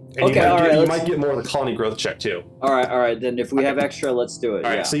time. And Okay, you might get more of the colony growth check too. All right. Then if we have extra, let's do it.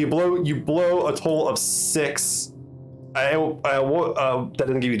 All right. So you blow a total of 6. That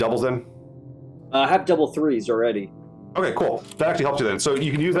doesn't give you doubles then. I have double 3s already. Okay, cool. That actually helps you then. So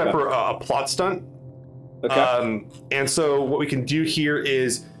you can use that for a plot stunt. Okay. And so what we can do here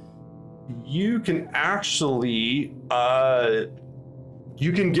is you can actually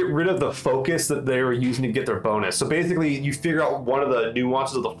you can get rid of the focus that they were using to get their bonus. So basically, you figure out one of the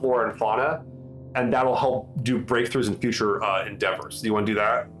nuances of the flora and fauna, and that'll help do breakthroughs in future endeavors. Do you want to do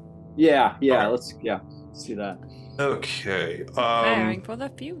that? Yeah. Okay. Let's do that. Okay. Preparing for the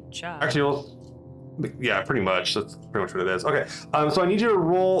future. Actually, yeah, pretty much. That's pretty much what it is. Okay. So I need you to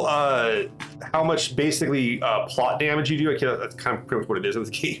roll how much basically plot damage you do. That's kind of pretty much what it is in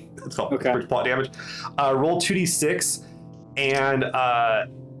this game. It's called plot damage. Roll 2d6 and add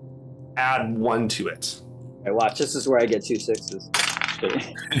 1 to it. Okay, watch. This is where I get 2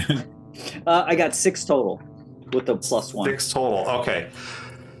 6s. I got 6 total with the +1. 6 total. Okay.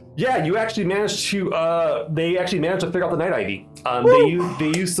 Yeah, you actually managed to. They actually managed to figure out the Night Ivy.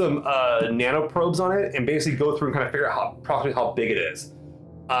 They use some nanoprobes on it and basically go through and kind of figure out approximately how big it is.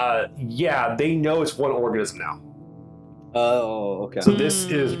 Yeah, they know it's one organism now. Oh, okay. So this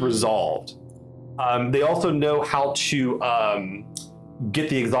is resolved. They also know how to get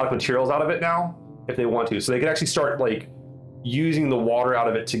the exotic materials out of it now, if they want to. So they can actually start like using the water out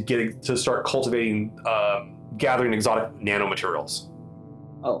of it to start cultivating, gathering exotic nanomaterials.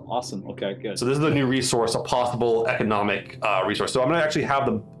 Oh, awesome. Okay, good. So this is a new resource, a possible economic resource. So I'm going to actually have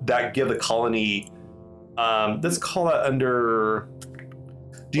give the colony. Let's call that under.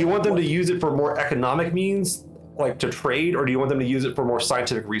 Do you want them to use it for more economic means, like to trade, or do you want them to use it for more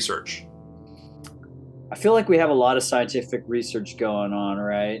scientific research? I feel like we have a lot of scientific research going on,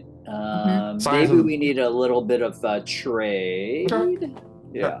 right? Maybe we need a little bit of trade. Okay.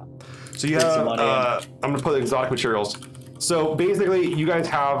 Yeah. So you have. I'm going to put exotic materials. So basically, you guys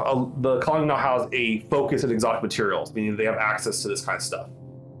have the colony now has a focus in exotic materials, meaning they have access to this kind of stuff.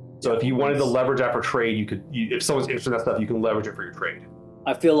 So if you wanted to leverage that for trade, you could. If someone's interested in that stuff, you can leverage it for your trade.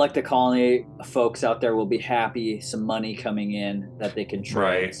 I feel like the colony folks out there will be happy, some money coming in that they can trade.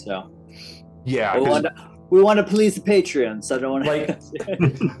 Right. So yeah, we want to please the Patreon, so I don't want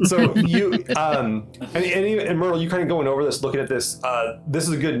to. So you and Myrtle, you kind of going over this, looking at this. This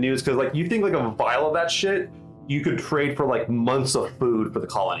is good news because like you think like a vial of that shit. You could trade for like months of food for the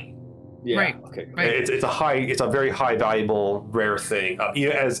colony. Yeah. Right. Okay. Right. It's a very high valuable rare thing.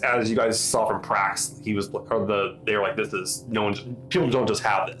 As you guys saw from Prax, they were like, this is people don't just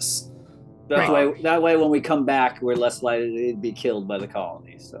have this. That way when we come back, we're less likely to be killed by the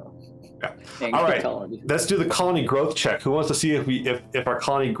colony. So. Yeah. All right. Let's do the colony growth check. Who wants to see if our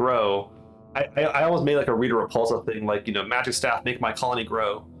colony grow? I almost made like a Rita Repulsa thing, like magic staff make my colony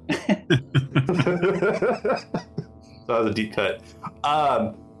grow. So that was a deep cut.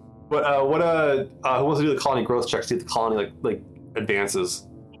 Who wants to do the colony growth check? See if the colony like advances.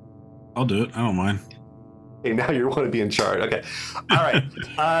 I'll do it. I don't mind. Okay, now you want to be in charge. Okay. All right.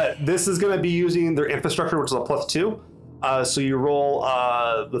 This is going to be using their infrastructure, which is a +2. So you roll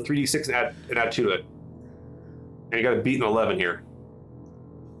the 3d6 and add 2 to it. And you got to beat an 11 here.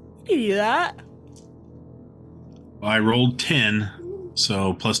 You can do that. I rolled 10,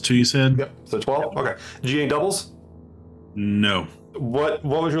 so +2 you said? Yep. So 12? Okay. Did you get any doubles? No. What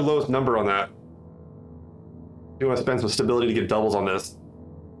was your lowest number on that? You want to spend some stability to get doubles on this?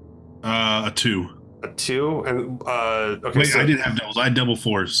 A 2. A 2? And, okay. Wait, so, I didn't have doubles. I had double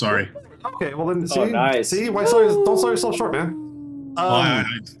 4s. Sorry. Okay, well then, see? Oh, nice. See? Don't sell yourself short, man.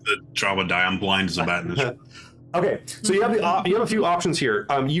 The drama die. I'm blind as a bat. Okay, so you have you have a few options here.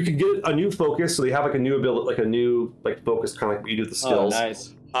 You can get a new focus, so they have like a new ability, like a new focus, kind of like what you do with the skills. Oh,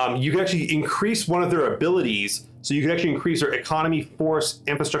 nice. You can actually increase one of their abilities, so you can actually increase their economy, force,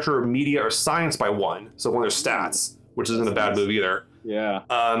 infrastructure, media, or science by 1. So one of their stats, which isn't a bad move either. Yeah.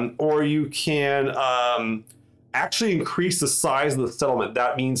 Or you can actually increase the size of the settlement.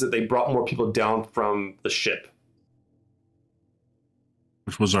 That means that they brought more people down from the ship.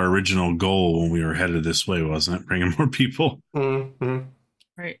 Which was our original goal when we were headed this way, wasn't it? Bringing more people. Mm-hmm.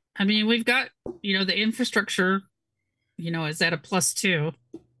 Right. I mean, we've got, the infrastructure, is at a +2.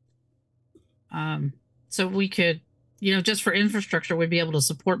 So we could, just for infrastructure, we'd be able to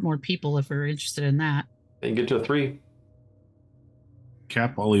support more people if we're interested in that. And get to a 3.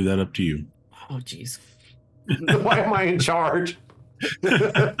 Cap, I'll leave that up to you. Oh, geez. Why am I in charge?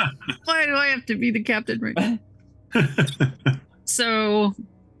 Why do I have to be the captain right now? So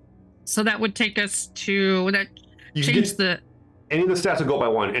that would take us to any of the stats will go up by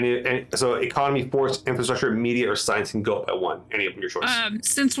 1. So economy, force, infrastructure, media, or science can go up by 1. Any of them, your choice.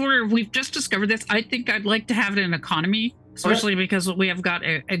 Since we've just discovered this, I think I'd like to have it in economy, especially because we have got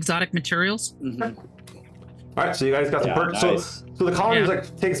exotic materials. Mm-hmm. All right, so you guys got some perks. Nice. So the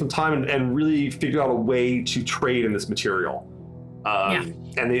colony's taking some time and really figure out a way to trade in this material.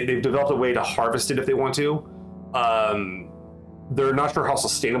 And they've developed a way to harvest it if they want to. They're not sure how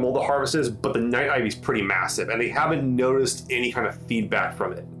sustainable the harvest is, but the night ivy is pretty massive, and they haven't noticed any kind of feedback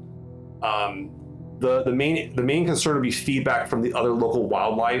from it. The main concern would be feedback from the other local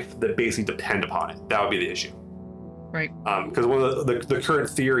wildlife that basically depend upon it. That would be the issue. Right. Because one of the current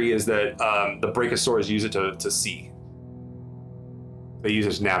theory is that the brachiosaurs use it to see. They use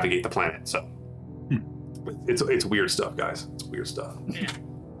it to navigate the planet. So it's weird stuff, guys. It's weird stuff. Yeah.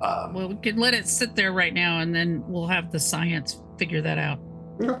 Well, we could let it sit there right now, and then we'll have the science figure that out.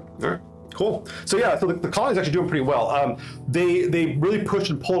 Okay. All right. Cool. So the colony's actually doing pretty well. They really pushed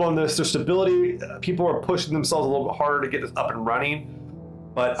and pulled on this. Their stability, people are pushing themselves a little bit harder to get this up and running.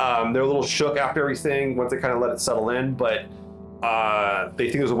 But they're a little shook after everything once they kind of let it settle in. But they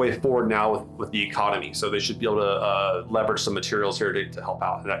think there's a way forward now with the economy. So they should be able to leverage some materials here to help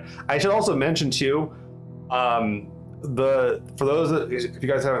out. And I should also mention too, for those that, if you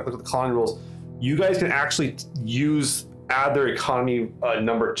guys haven't looked at the colony rules, you guys can actually add their economy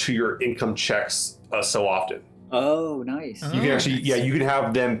number to your income checks so often. Oh, nice. You can actually, you can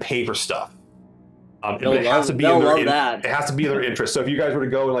have them pay for stuff. It has to be in their interest. So if you guys were to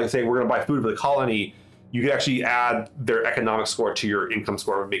go and say we're going to buy food for the colony, you could actually add their economic score to your income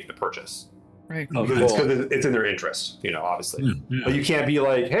score and make the purchase. Right. Oh, Because cool. it's in their interest, obviously. Yeah. But you can't be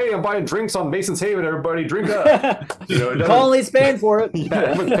like, hey, I'm buying drinks on Mason's Haven, everybody drink up. Colony's paying for it. Yeah,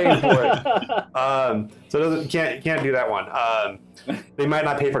 everyone's paying for it. So you can't do that one. They might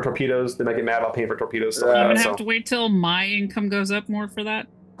not pay for torpedoes. They might get mad about paying for torpedoes. So, I'm gonna have to wait till my income goes up more for that.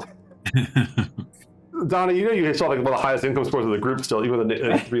 Donna, you yourself one of the highest income scores of the group still, even with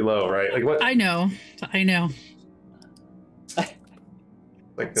the 3 low, right? Like what? I know.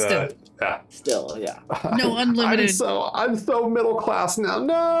 Like Still. yeah. Still, yeah. No unlimited. I'm so middle class now.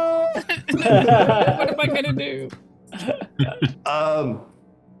 No. What am I gonna do? I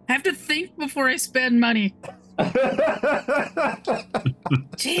have to think before I spend money.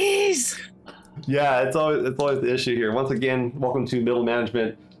 Jeez. Yeah, it's always the issue here. Once again, welcome to middle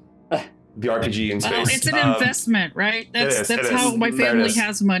management, the RPG in space. Well, it's an investment, right? That's how my family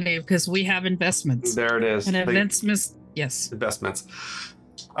has money, because we have investments. There it is. And investments, yes. Investments.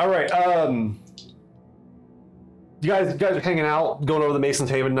 All right. You guys are hanging out, going over the Mason's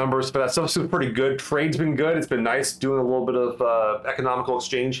Haven numbers, but that stuff's been pretty good. Trade's been good. It's been nice doing a little bit of economical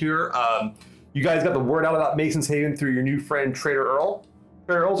exchange here. You guys got the word out about Mason's Haven through your new friend Trader Earl.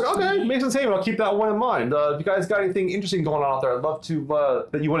 Trader Earl's like, okay, Mason's Haven, I'll keep that one in mind. If you guys got anything interesting going on out there, I'd love to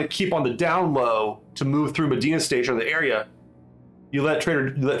that you want to keep on the down low to move through Medina Station or the area. You let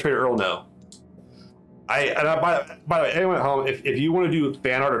Trader Earl know. By the way, anyone at home, if you want to do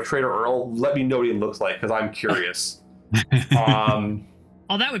fan art of Trader Earl, let me know what he looks like, because I'm curious.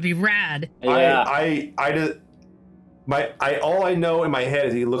 Oh, that would be rad. Yeah. I just all I know in my head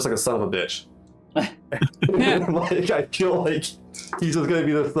is he looks like a son of a bitch. Like I feel like he's just gonna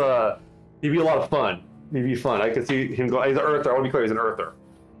be this. He'd be a lot of fun. He'd be fun. I could see him go. He's an earther. I want to be clear. He's an earther.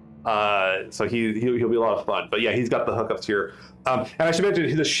 So he'll be a lot of fun. But yeah, he's got the hookups here. And I should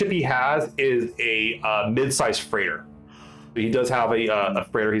mention the ship he has is a mid-sized freighter. He does have a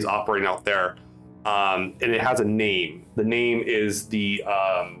freighter he's operating out there, and it has a name. The name is the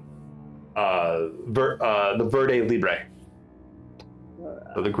Verde Libre.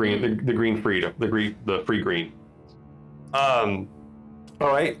 So the green freedom, the free green. All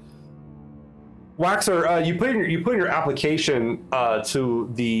right. Waxer, you put in your application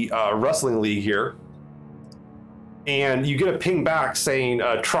to the wrestling league here, and you get a ping back saying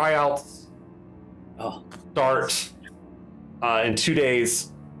tryouts start in 2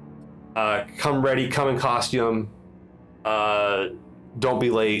 days. Come ready, come in costume. Don't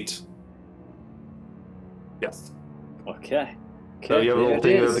be late. Yes. Okay. So you have a little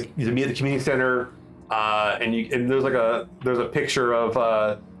thing. You meet at the community center, and there's a picture of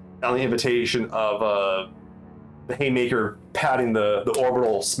on the invitation of the Haymaker patting the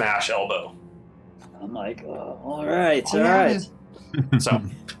orbital smash elbow. I'm like, all right. So,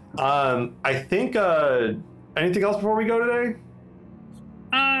 I think anything else before we go today?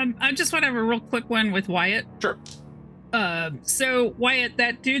 I just want to have a real quick one with Wyatt. Sure. So Wyatt,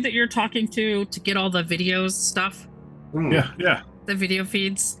 that dude that you're talking to get all the videos stuff. Yeah. The video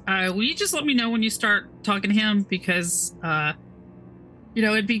feeds. Will you just let me know when you start talking to him? Because,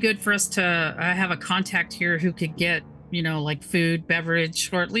 it'd be good for us to have a contact here who could get, like food, beverage,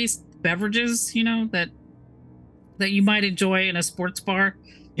 or at least beverages, that you might enjoy in a sports bar.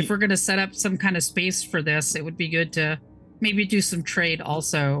 If we're going to set up some kind of space for this, it would be good to maybe do some trade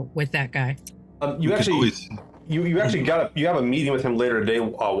also with that guy. You actually have a meeting with him later today.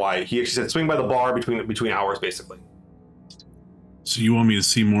 Why? He actually said swing by the bar between hours, basically. So you want me to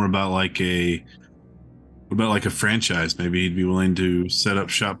see more about like a franchise? Maybe he'd be willing to set up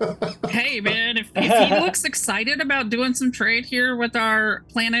shop. Hey man, if he looks excited about doing some trade here with our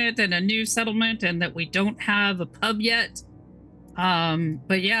planet and a new settlement, and that we don't have a pub yet,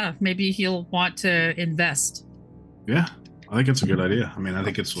 but yeah, maybe he'll want to invest. Yeah, I think it's a good idea. I mean, I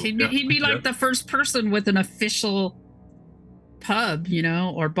think he'd be like the first person with an official pub,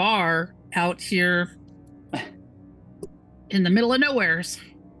 or bar out here in the middle of nowheres.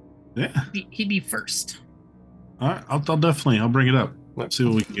 Yeah, he'd be first. All right, I'll bring it up. Let's see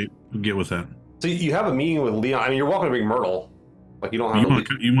what we can get with that. So you have a meeting with Leon. I mean, you're welcome to bring Myrtle. Like you don't have.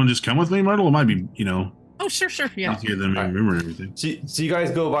 You want to just come with me, Myrtle? It might be, Oh, sure, yeah. easier than me remembering everything. So you guys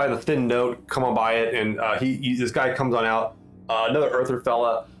go by the thin note, come on by it, and this guy comes on out. Another Earther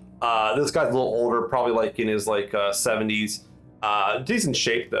fella. This guy's a little older, probably like in his 70s. Decent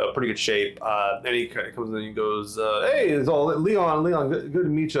shape though, pretty good shape. And he kind of comes in and he goes, "Hey, it's all Leon. Good to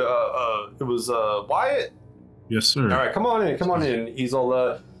meet you. It was Wyatt." Yes, sir. All right, come on in. He's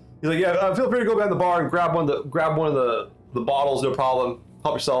like, "Yeah, feel free to go back to the bar and grab one of the bottles, no problem.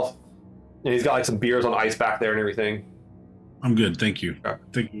 Help yourself." And he's got like some beers on ice back there and everything. I'm good, thank you. Okay.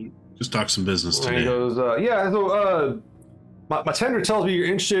 Thank you. Just talk some business today. And he goes, "Yeah, so my tender tells me you're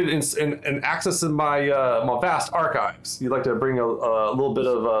interested in accessing my vast archives. You'd like to bring a little bit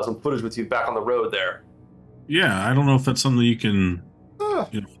of some footage with you back on the road there." Yeah, I don't know if that's something you can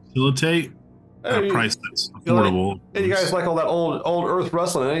facilitate at a price that's affordable. And you guys like all that old Earth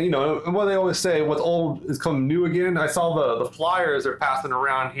wrestling, and what they always say, what's old is come new again. I saw the flyers they're passing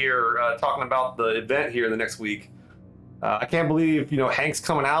around here talking about the event here the next week. I can't believe Hank's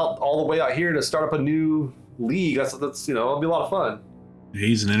coming out all the way out here to start up a new league. That's it'll be a lot of fun.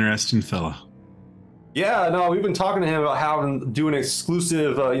 He's an interesting fella. Yeah, no, we've been talking to him about do an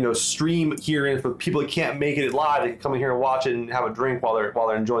exclusive stream here in for people that can't make it live. They can come in here and watch it and have a drink while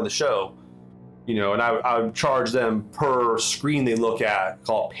they're enjoying the show. And I would charge them per screen they look at,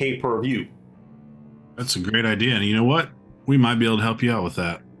 called pay-per-view. That's a great idea, and you know what? We might be able to help you out with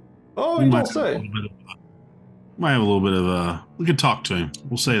that. Oh, you don't say. Might have a little bit of we could talk to him.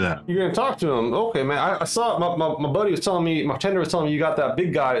 We'll say that. You're gonna talk to him? Okay, man. I saw my buddy was telling me, my tender was telling me you got that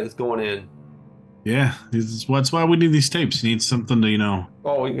big guy that's going in. Yeah, that's why we need these tapes. You need something to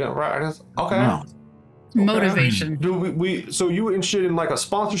Oh, yeah, right. Okay. No. Motivation. Do so you interested in like a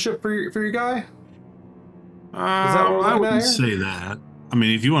sponsorship for your guy? I wouldn't say that. I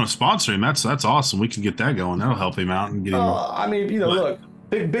mean, if you want to sponsor him, that's awesome. We can get that going. That'll help him out and get him. I mean, look,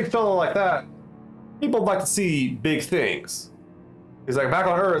 big fellow like that. People like to see big things. He's like, back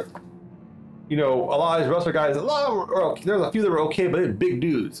on Earth, you know, a lot of these wrestler guys, there's a few that were okay, but they're big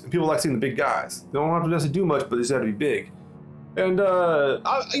dudes, and people like seeing the big guys. They don't have to necessarily do much, but they just have to be big. And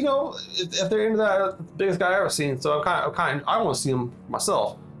you know, if they're into that, that's the biggest guy I've ever seen. So I want to see him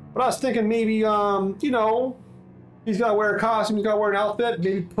myself. But I was thinking maybe, you know, he's got to wear a costume, he's got to wear an outfit.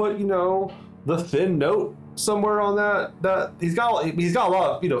 Maybe put, you know, the thin note somewhere on that. He's got a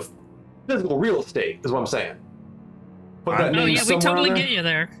lot of, you know, physical real estate, is what I'm saying. Put that name we somewhere totally on there. get you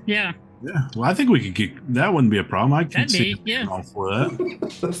there. Yeah. Yeah, well, I think we could get that. Wouldn't be a problem. I can That'd see be, yeah. all for that.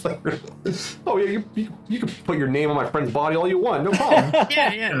 That's like, oh yeah, you can put your name on my friend's body all you want, no problem.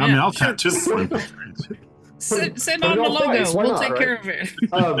 Yeah. I mean, I'll tattoo for him. Send Put on it the on logo. price, why We'll not, take right? care of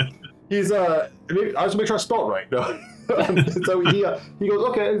it. He's I just make sure I spell it right. No. So he goes,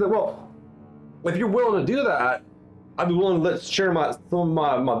 okay. He's like, well, if you're willing to do that, I'd be willing to share some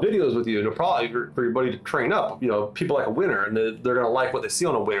of my videos with you. No problem for your buddy to train up. You know, people like a winner, and they're gonna like what they see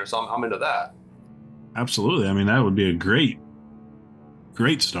on a winner. So I'm into that. Absolutely. I mean, that would be a great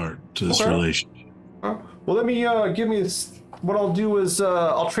start to this relationship. Well, let me give me what I'll do is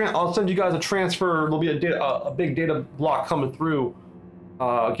I'll send you guys a transfer. There'll be a big data block coming through.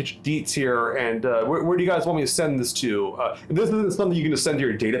 I'll get your deets here, and where do you guys want me to send this to? This isn't something you can just send to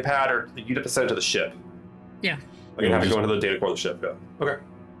your data pad, or you'd have to send it to the ship. Yeah. Like you have to go into the data core of the ship. Yeah. Okay.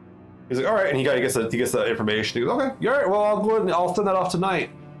 He's like, all right, and he gets the information. He goes, okay, all right. Well, I'll go ahead and I'll send that off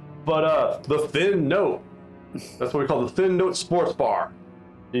tonight. But the thin note, that's what we call the thin note sports bar.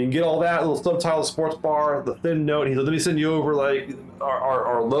 You can get all that little subtitle sports bar, the thin note. He's like, let me send you over like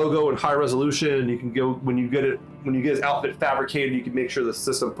our logo in high resolution, and you can go when you get his outfit fabricated, you can make sure the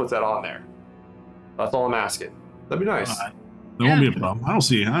system puts that on there. That's all I'm asking. That'd be nice. That won't be a problem. I don't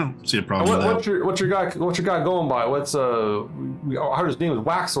see a problem with that. What's your guy going by? What's I heard his name was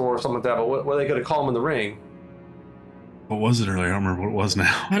Waxor or something like that, but what are they gonna call him in the ring? What was it earlier? I don't remember what it was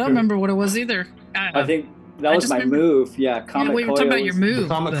now. I don't remember what it was either. I think that was my move. Yeah, Comet we were talking about your move. The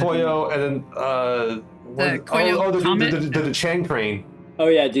Comet Koyo, and then the Chang train. Oh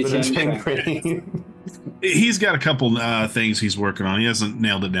yeah, the Chang train. He's got a couple things he's working on. He hasn't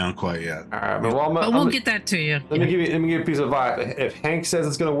nailed it down quite yet. All right, but we'll get that to you. Let me give you a piece of advice. If Hank says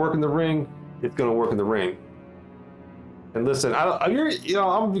it's going to work in the ring, it's going to work in the ring. And listen, I'm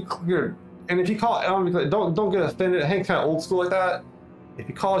gonna be clear. And if you don't get offended. Hank's kind of old school like that. If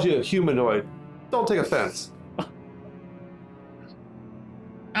he calls you a humanoid, don't take offense.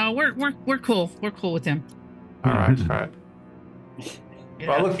 We're cool. We're cool with him. All right. Yeah.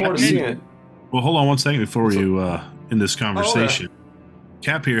 Well, I look forward to seeing it. Well, hold on one second before you end this conversation.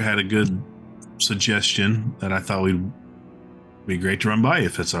 Cap here had a good suggestion that I thought would be great to run by you,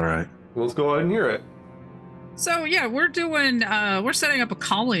 if it's all right. Well, let's go ahead and hear it. So yeah, we're setting up a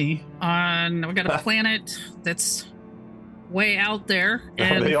colony on. We got a planet that's way out there,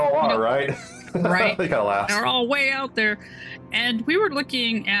 and they all are, right? Right. They gotta laugh. They're all way out there, and we were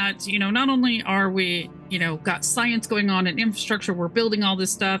looking at, not only are we, got science going on and infrastructure, we're building all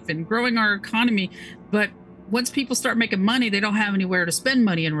this stuff and growing our economy, but once people start making money, they don't have anywhere to spend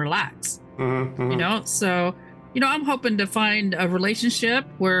money and relax. So I'm hoping to find a relationship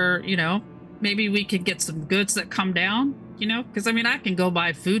where maybe we could get some goods that come down, because I can go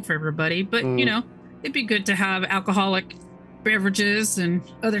buy food for everybody, but it'd be good to have alcoholic beverages and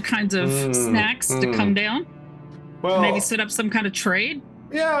other kinds of snacks to come down. Well, maybe set up some kind of trade.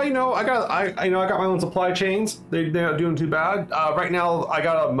 Yeah, I got my own supply chains. They're not doing too bad. Right now,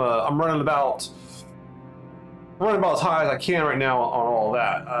 I'm running about as high as I can right now on all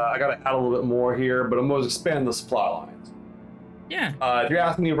that. I got to add a little bit more here, but I'm going to expand the supply lines. Yeah. If you're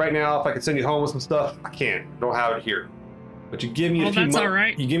asking me right now if I can send you home with some stuff, I can't. I don't have it here. But you give me a few months. All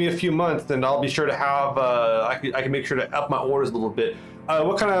right. You give me a few months, and I'll be sure to have. I can make sure to up my orders a little bit.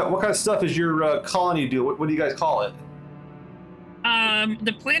 What kind of stuff is your colony do? What do you guys call it?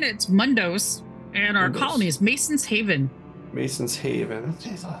 The planet's Mundos, and our colony is Mason's Haven. Mason's Haven.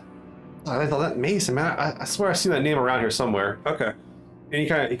 I thought that Mason, man. I swear I've seen that name around here somewhere. Okay. And you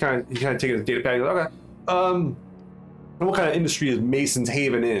kind of take it as a data pad. You go, okay. And what kind of industry is Mason's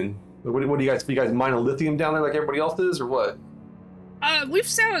Haven in? What do you guys mine lithium down there like everybody else is, or what? We've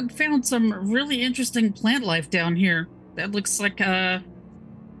found some really interesting plant life down here. That looks like and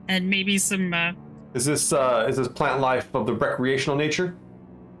maybe some. Is this plant life of the recreational nature?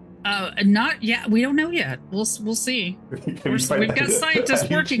 Not yet. We don't know yet. We'll see. We've got scientists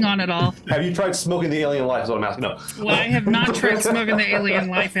working on it all. Have you tried smoking the alien life? Is what I'm asking. No. Well, I have not tried smoking the alien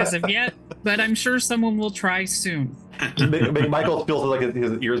life as of yet, but I'm sure someone will try soon. Michael feels like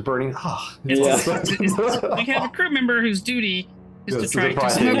his ears burning. We have a crew member whose duty Is to Yes, try to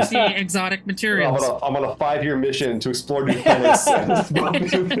surprise smoke me. the exotic materials. I'm on a 5-year mission to explore new planets.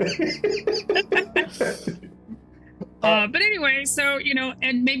 But anyway, so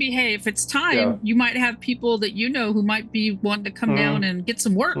and maybe hey, if it's time, Yeah. you might have people that who might be wanting to come down and get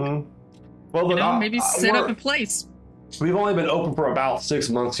some work. Well, look, Maybe set up a place. We've only been open for about 6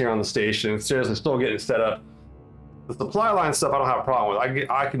 months here on the station. Seriously, still getting set up. The supply line stuff, I don't have a problem with.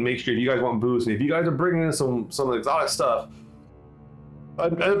 I can make sure if you guys want booze, and if you guys are bringing in some of the exotic stuff, I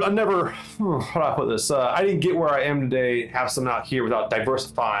never. How do I put this? I didn't get where I am today, have some out here without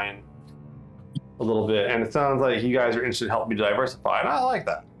diversifying a little bit. And it sounds like you guys are interested in helping me diversify, and I like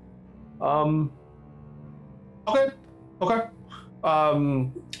that. Okay.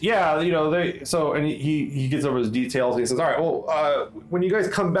 Yeah, and he gets over his details and he says, all right, well, when you guys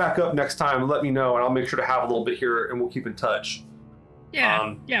come back up next time, let me know and I'll make sure to have a little bit here and we'll keep in touch.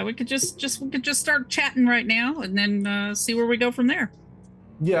 Yeah, we could just start chatting right now and then see where we go from there.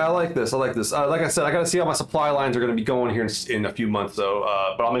 Yeah, I like this. Like I said, I got to see how my supply lines are going to be going here in a few months, though.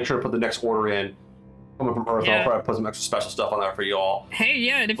 But I'll make sure to put the next order in. Coming from Earth, I'll probably put some extra special stuff on there for y'all. Hey,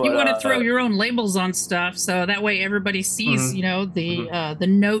 yeah, and if you want to throw your own labels on stuff, so that way everybody sees, the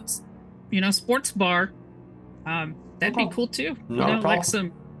notes, sports bar, that'd be cool too. Like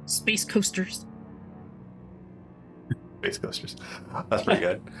some space coasters. Space coasters. That's pretty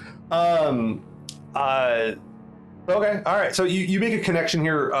good. Okay, all right. So you make a connection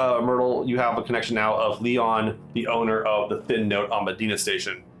here, Myrtle. You have a connection now of Leon, the owner of the Thin Note on Medina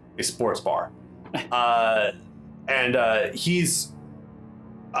Station, a sports bar. He's.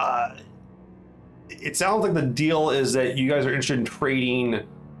 It sounds like the deal is that you guys are interested in trading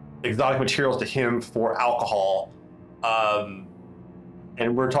exotic materials to him for alcohol,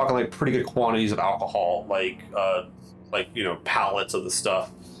 and we're talking like pretty good quantities of alcohol, like pallets of the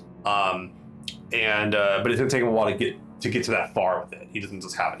stuff. But it's gonna take him a while to get to that far with it. He doesn't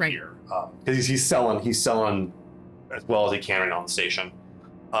just have it here because he's selling as well as he can right now on the station.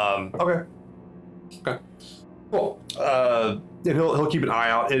 Okay, cool. And he'll keep an eye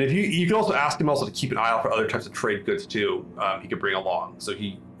out, and if you can also ask him also to keep an eye out for other types of trade goods too. He could bring along.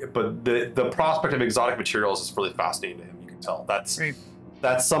 But the prospect of exotic materials is really fascinating to him. You can tell that's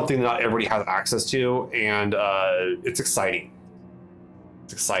something that not everybody has access to, and it's exciting.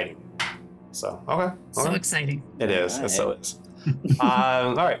 It's exciting. So okay. So exciting. It is. Right. It so is.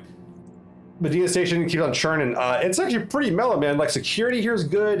 All right. Medina Station keeps on churning. It's actually pretty mellow, man. Like security here is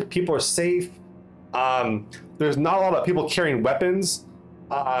good. People are safe. There's not a lot of people carrying weapons.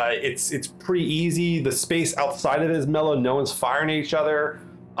 It's pretty easy. The space outside of it is mellow. No one's firing at each other.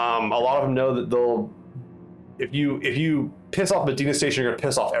 A lot of them know that if you piss off Medina Station, you're gonna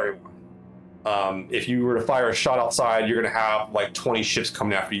piss off everyone. If you were to fire a shot outside, you're gonna have like 20 ships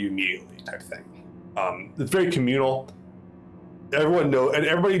coming after you immediately, type thing. It's very communal.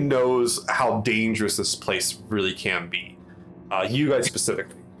 Everybody knows how dangerous this place really can be. You guys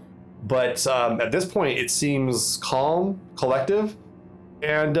specifically. But at this point, it seems calm, collective,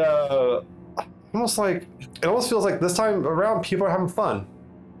 and it almost feels like this time around people are having fun.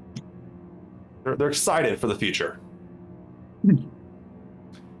 They're excited for the future. And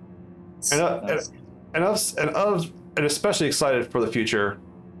especially excited for the future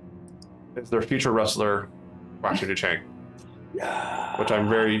is their future wrestler, Waxu Ducheng. Yeah. Which I'm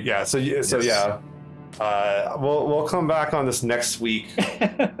very So yeah. We'll come back on this next week,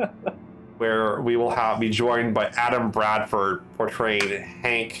 where we will be joined by Adam Bradford portraying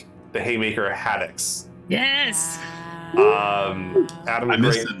Hank the Haymaker Haddix. Yes. Adam, I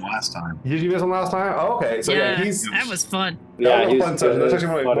missed him last time. Did you miss him last time? Oh, okay. So that was fun. Yeah, that was fun session. That's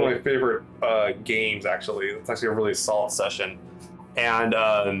actually one of my favorite games. Actually, it's actually a really solid session. And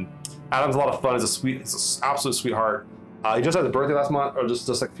Adam's a lot of fun. He's an absolute sweetheart. He just had his birthday last month, or just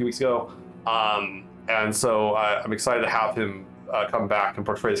like a few weeks ago. And so I'm excited to have him come back and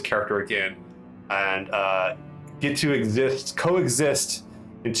portray his character again, and get to coexist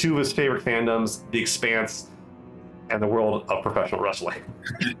in two of his favorite fandoms, The Expanse and the world of professional wrestling.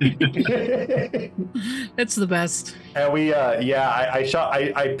 It's the best. And we,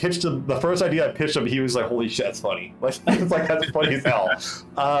 I pitched him, the first idea I pitched him, he was like, holy shit, that's funny. Like, it's like, that's funny as hell.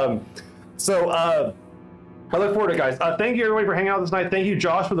 I look forward to it, guys. Thank you, everybody, for hanging out this night. Thank you,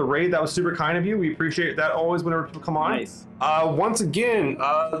 Josh, for the raid. That was super kind of you. We appreciate that always whenever people come on. Nice. Once again,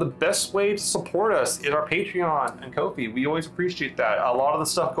 the best way to support us is our Patreon and Ko-fi. We always appreciate that. A lot of the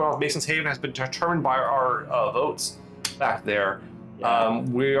stuff going on with Mason's Haven has been determined by our votes back there. Yeah.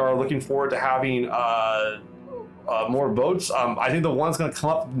 We are looking forward to having more votes. I think the one's going to come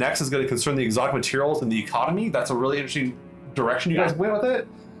up next is going to concern the exotic materials and the economy. That's a really interesting direction you guys went with it.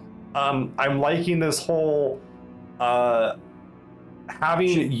 I'm liking this whole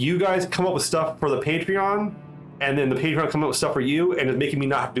having you guys come up with stuff for the Patreon, and then the Patreon come up with stuff for you, and it's making me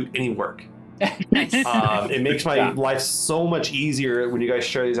not have to do any work. Nice. It makes my life so much easier when you guys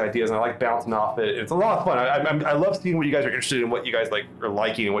share these ideas, and I like bouncing off it. It's a lot of fun. I love seeing what you guys are interested in, what you guys like are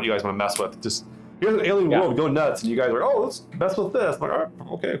liking, and what you guys want to mess with. Just here's an alien world, go nuts, and you guys are like, oh, let's mess with this. I'm like, all right,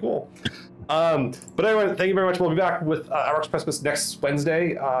 okay, cool. But anyway, thank you very much. We'll be back with Our Precipice next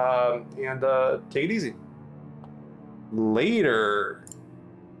Wednesday, and take it easy. Later.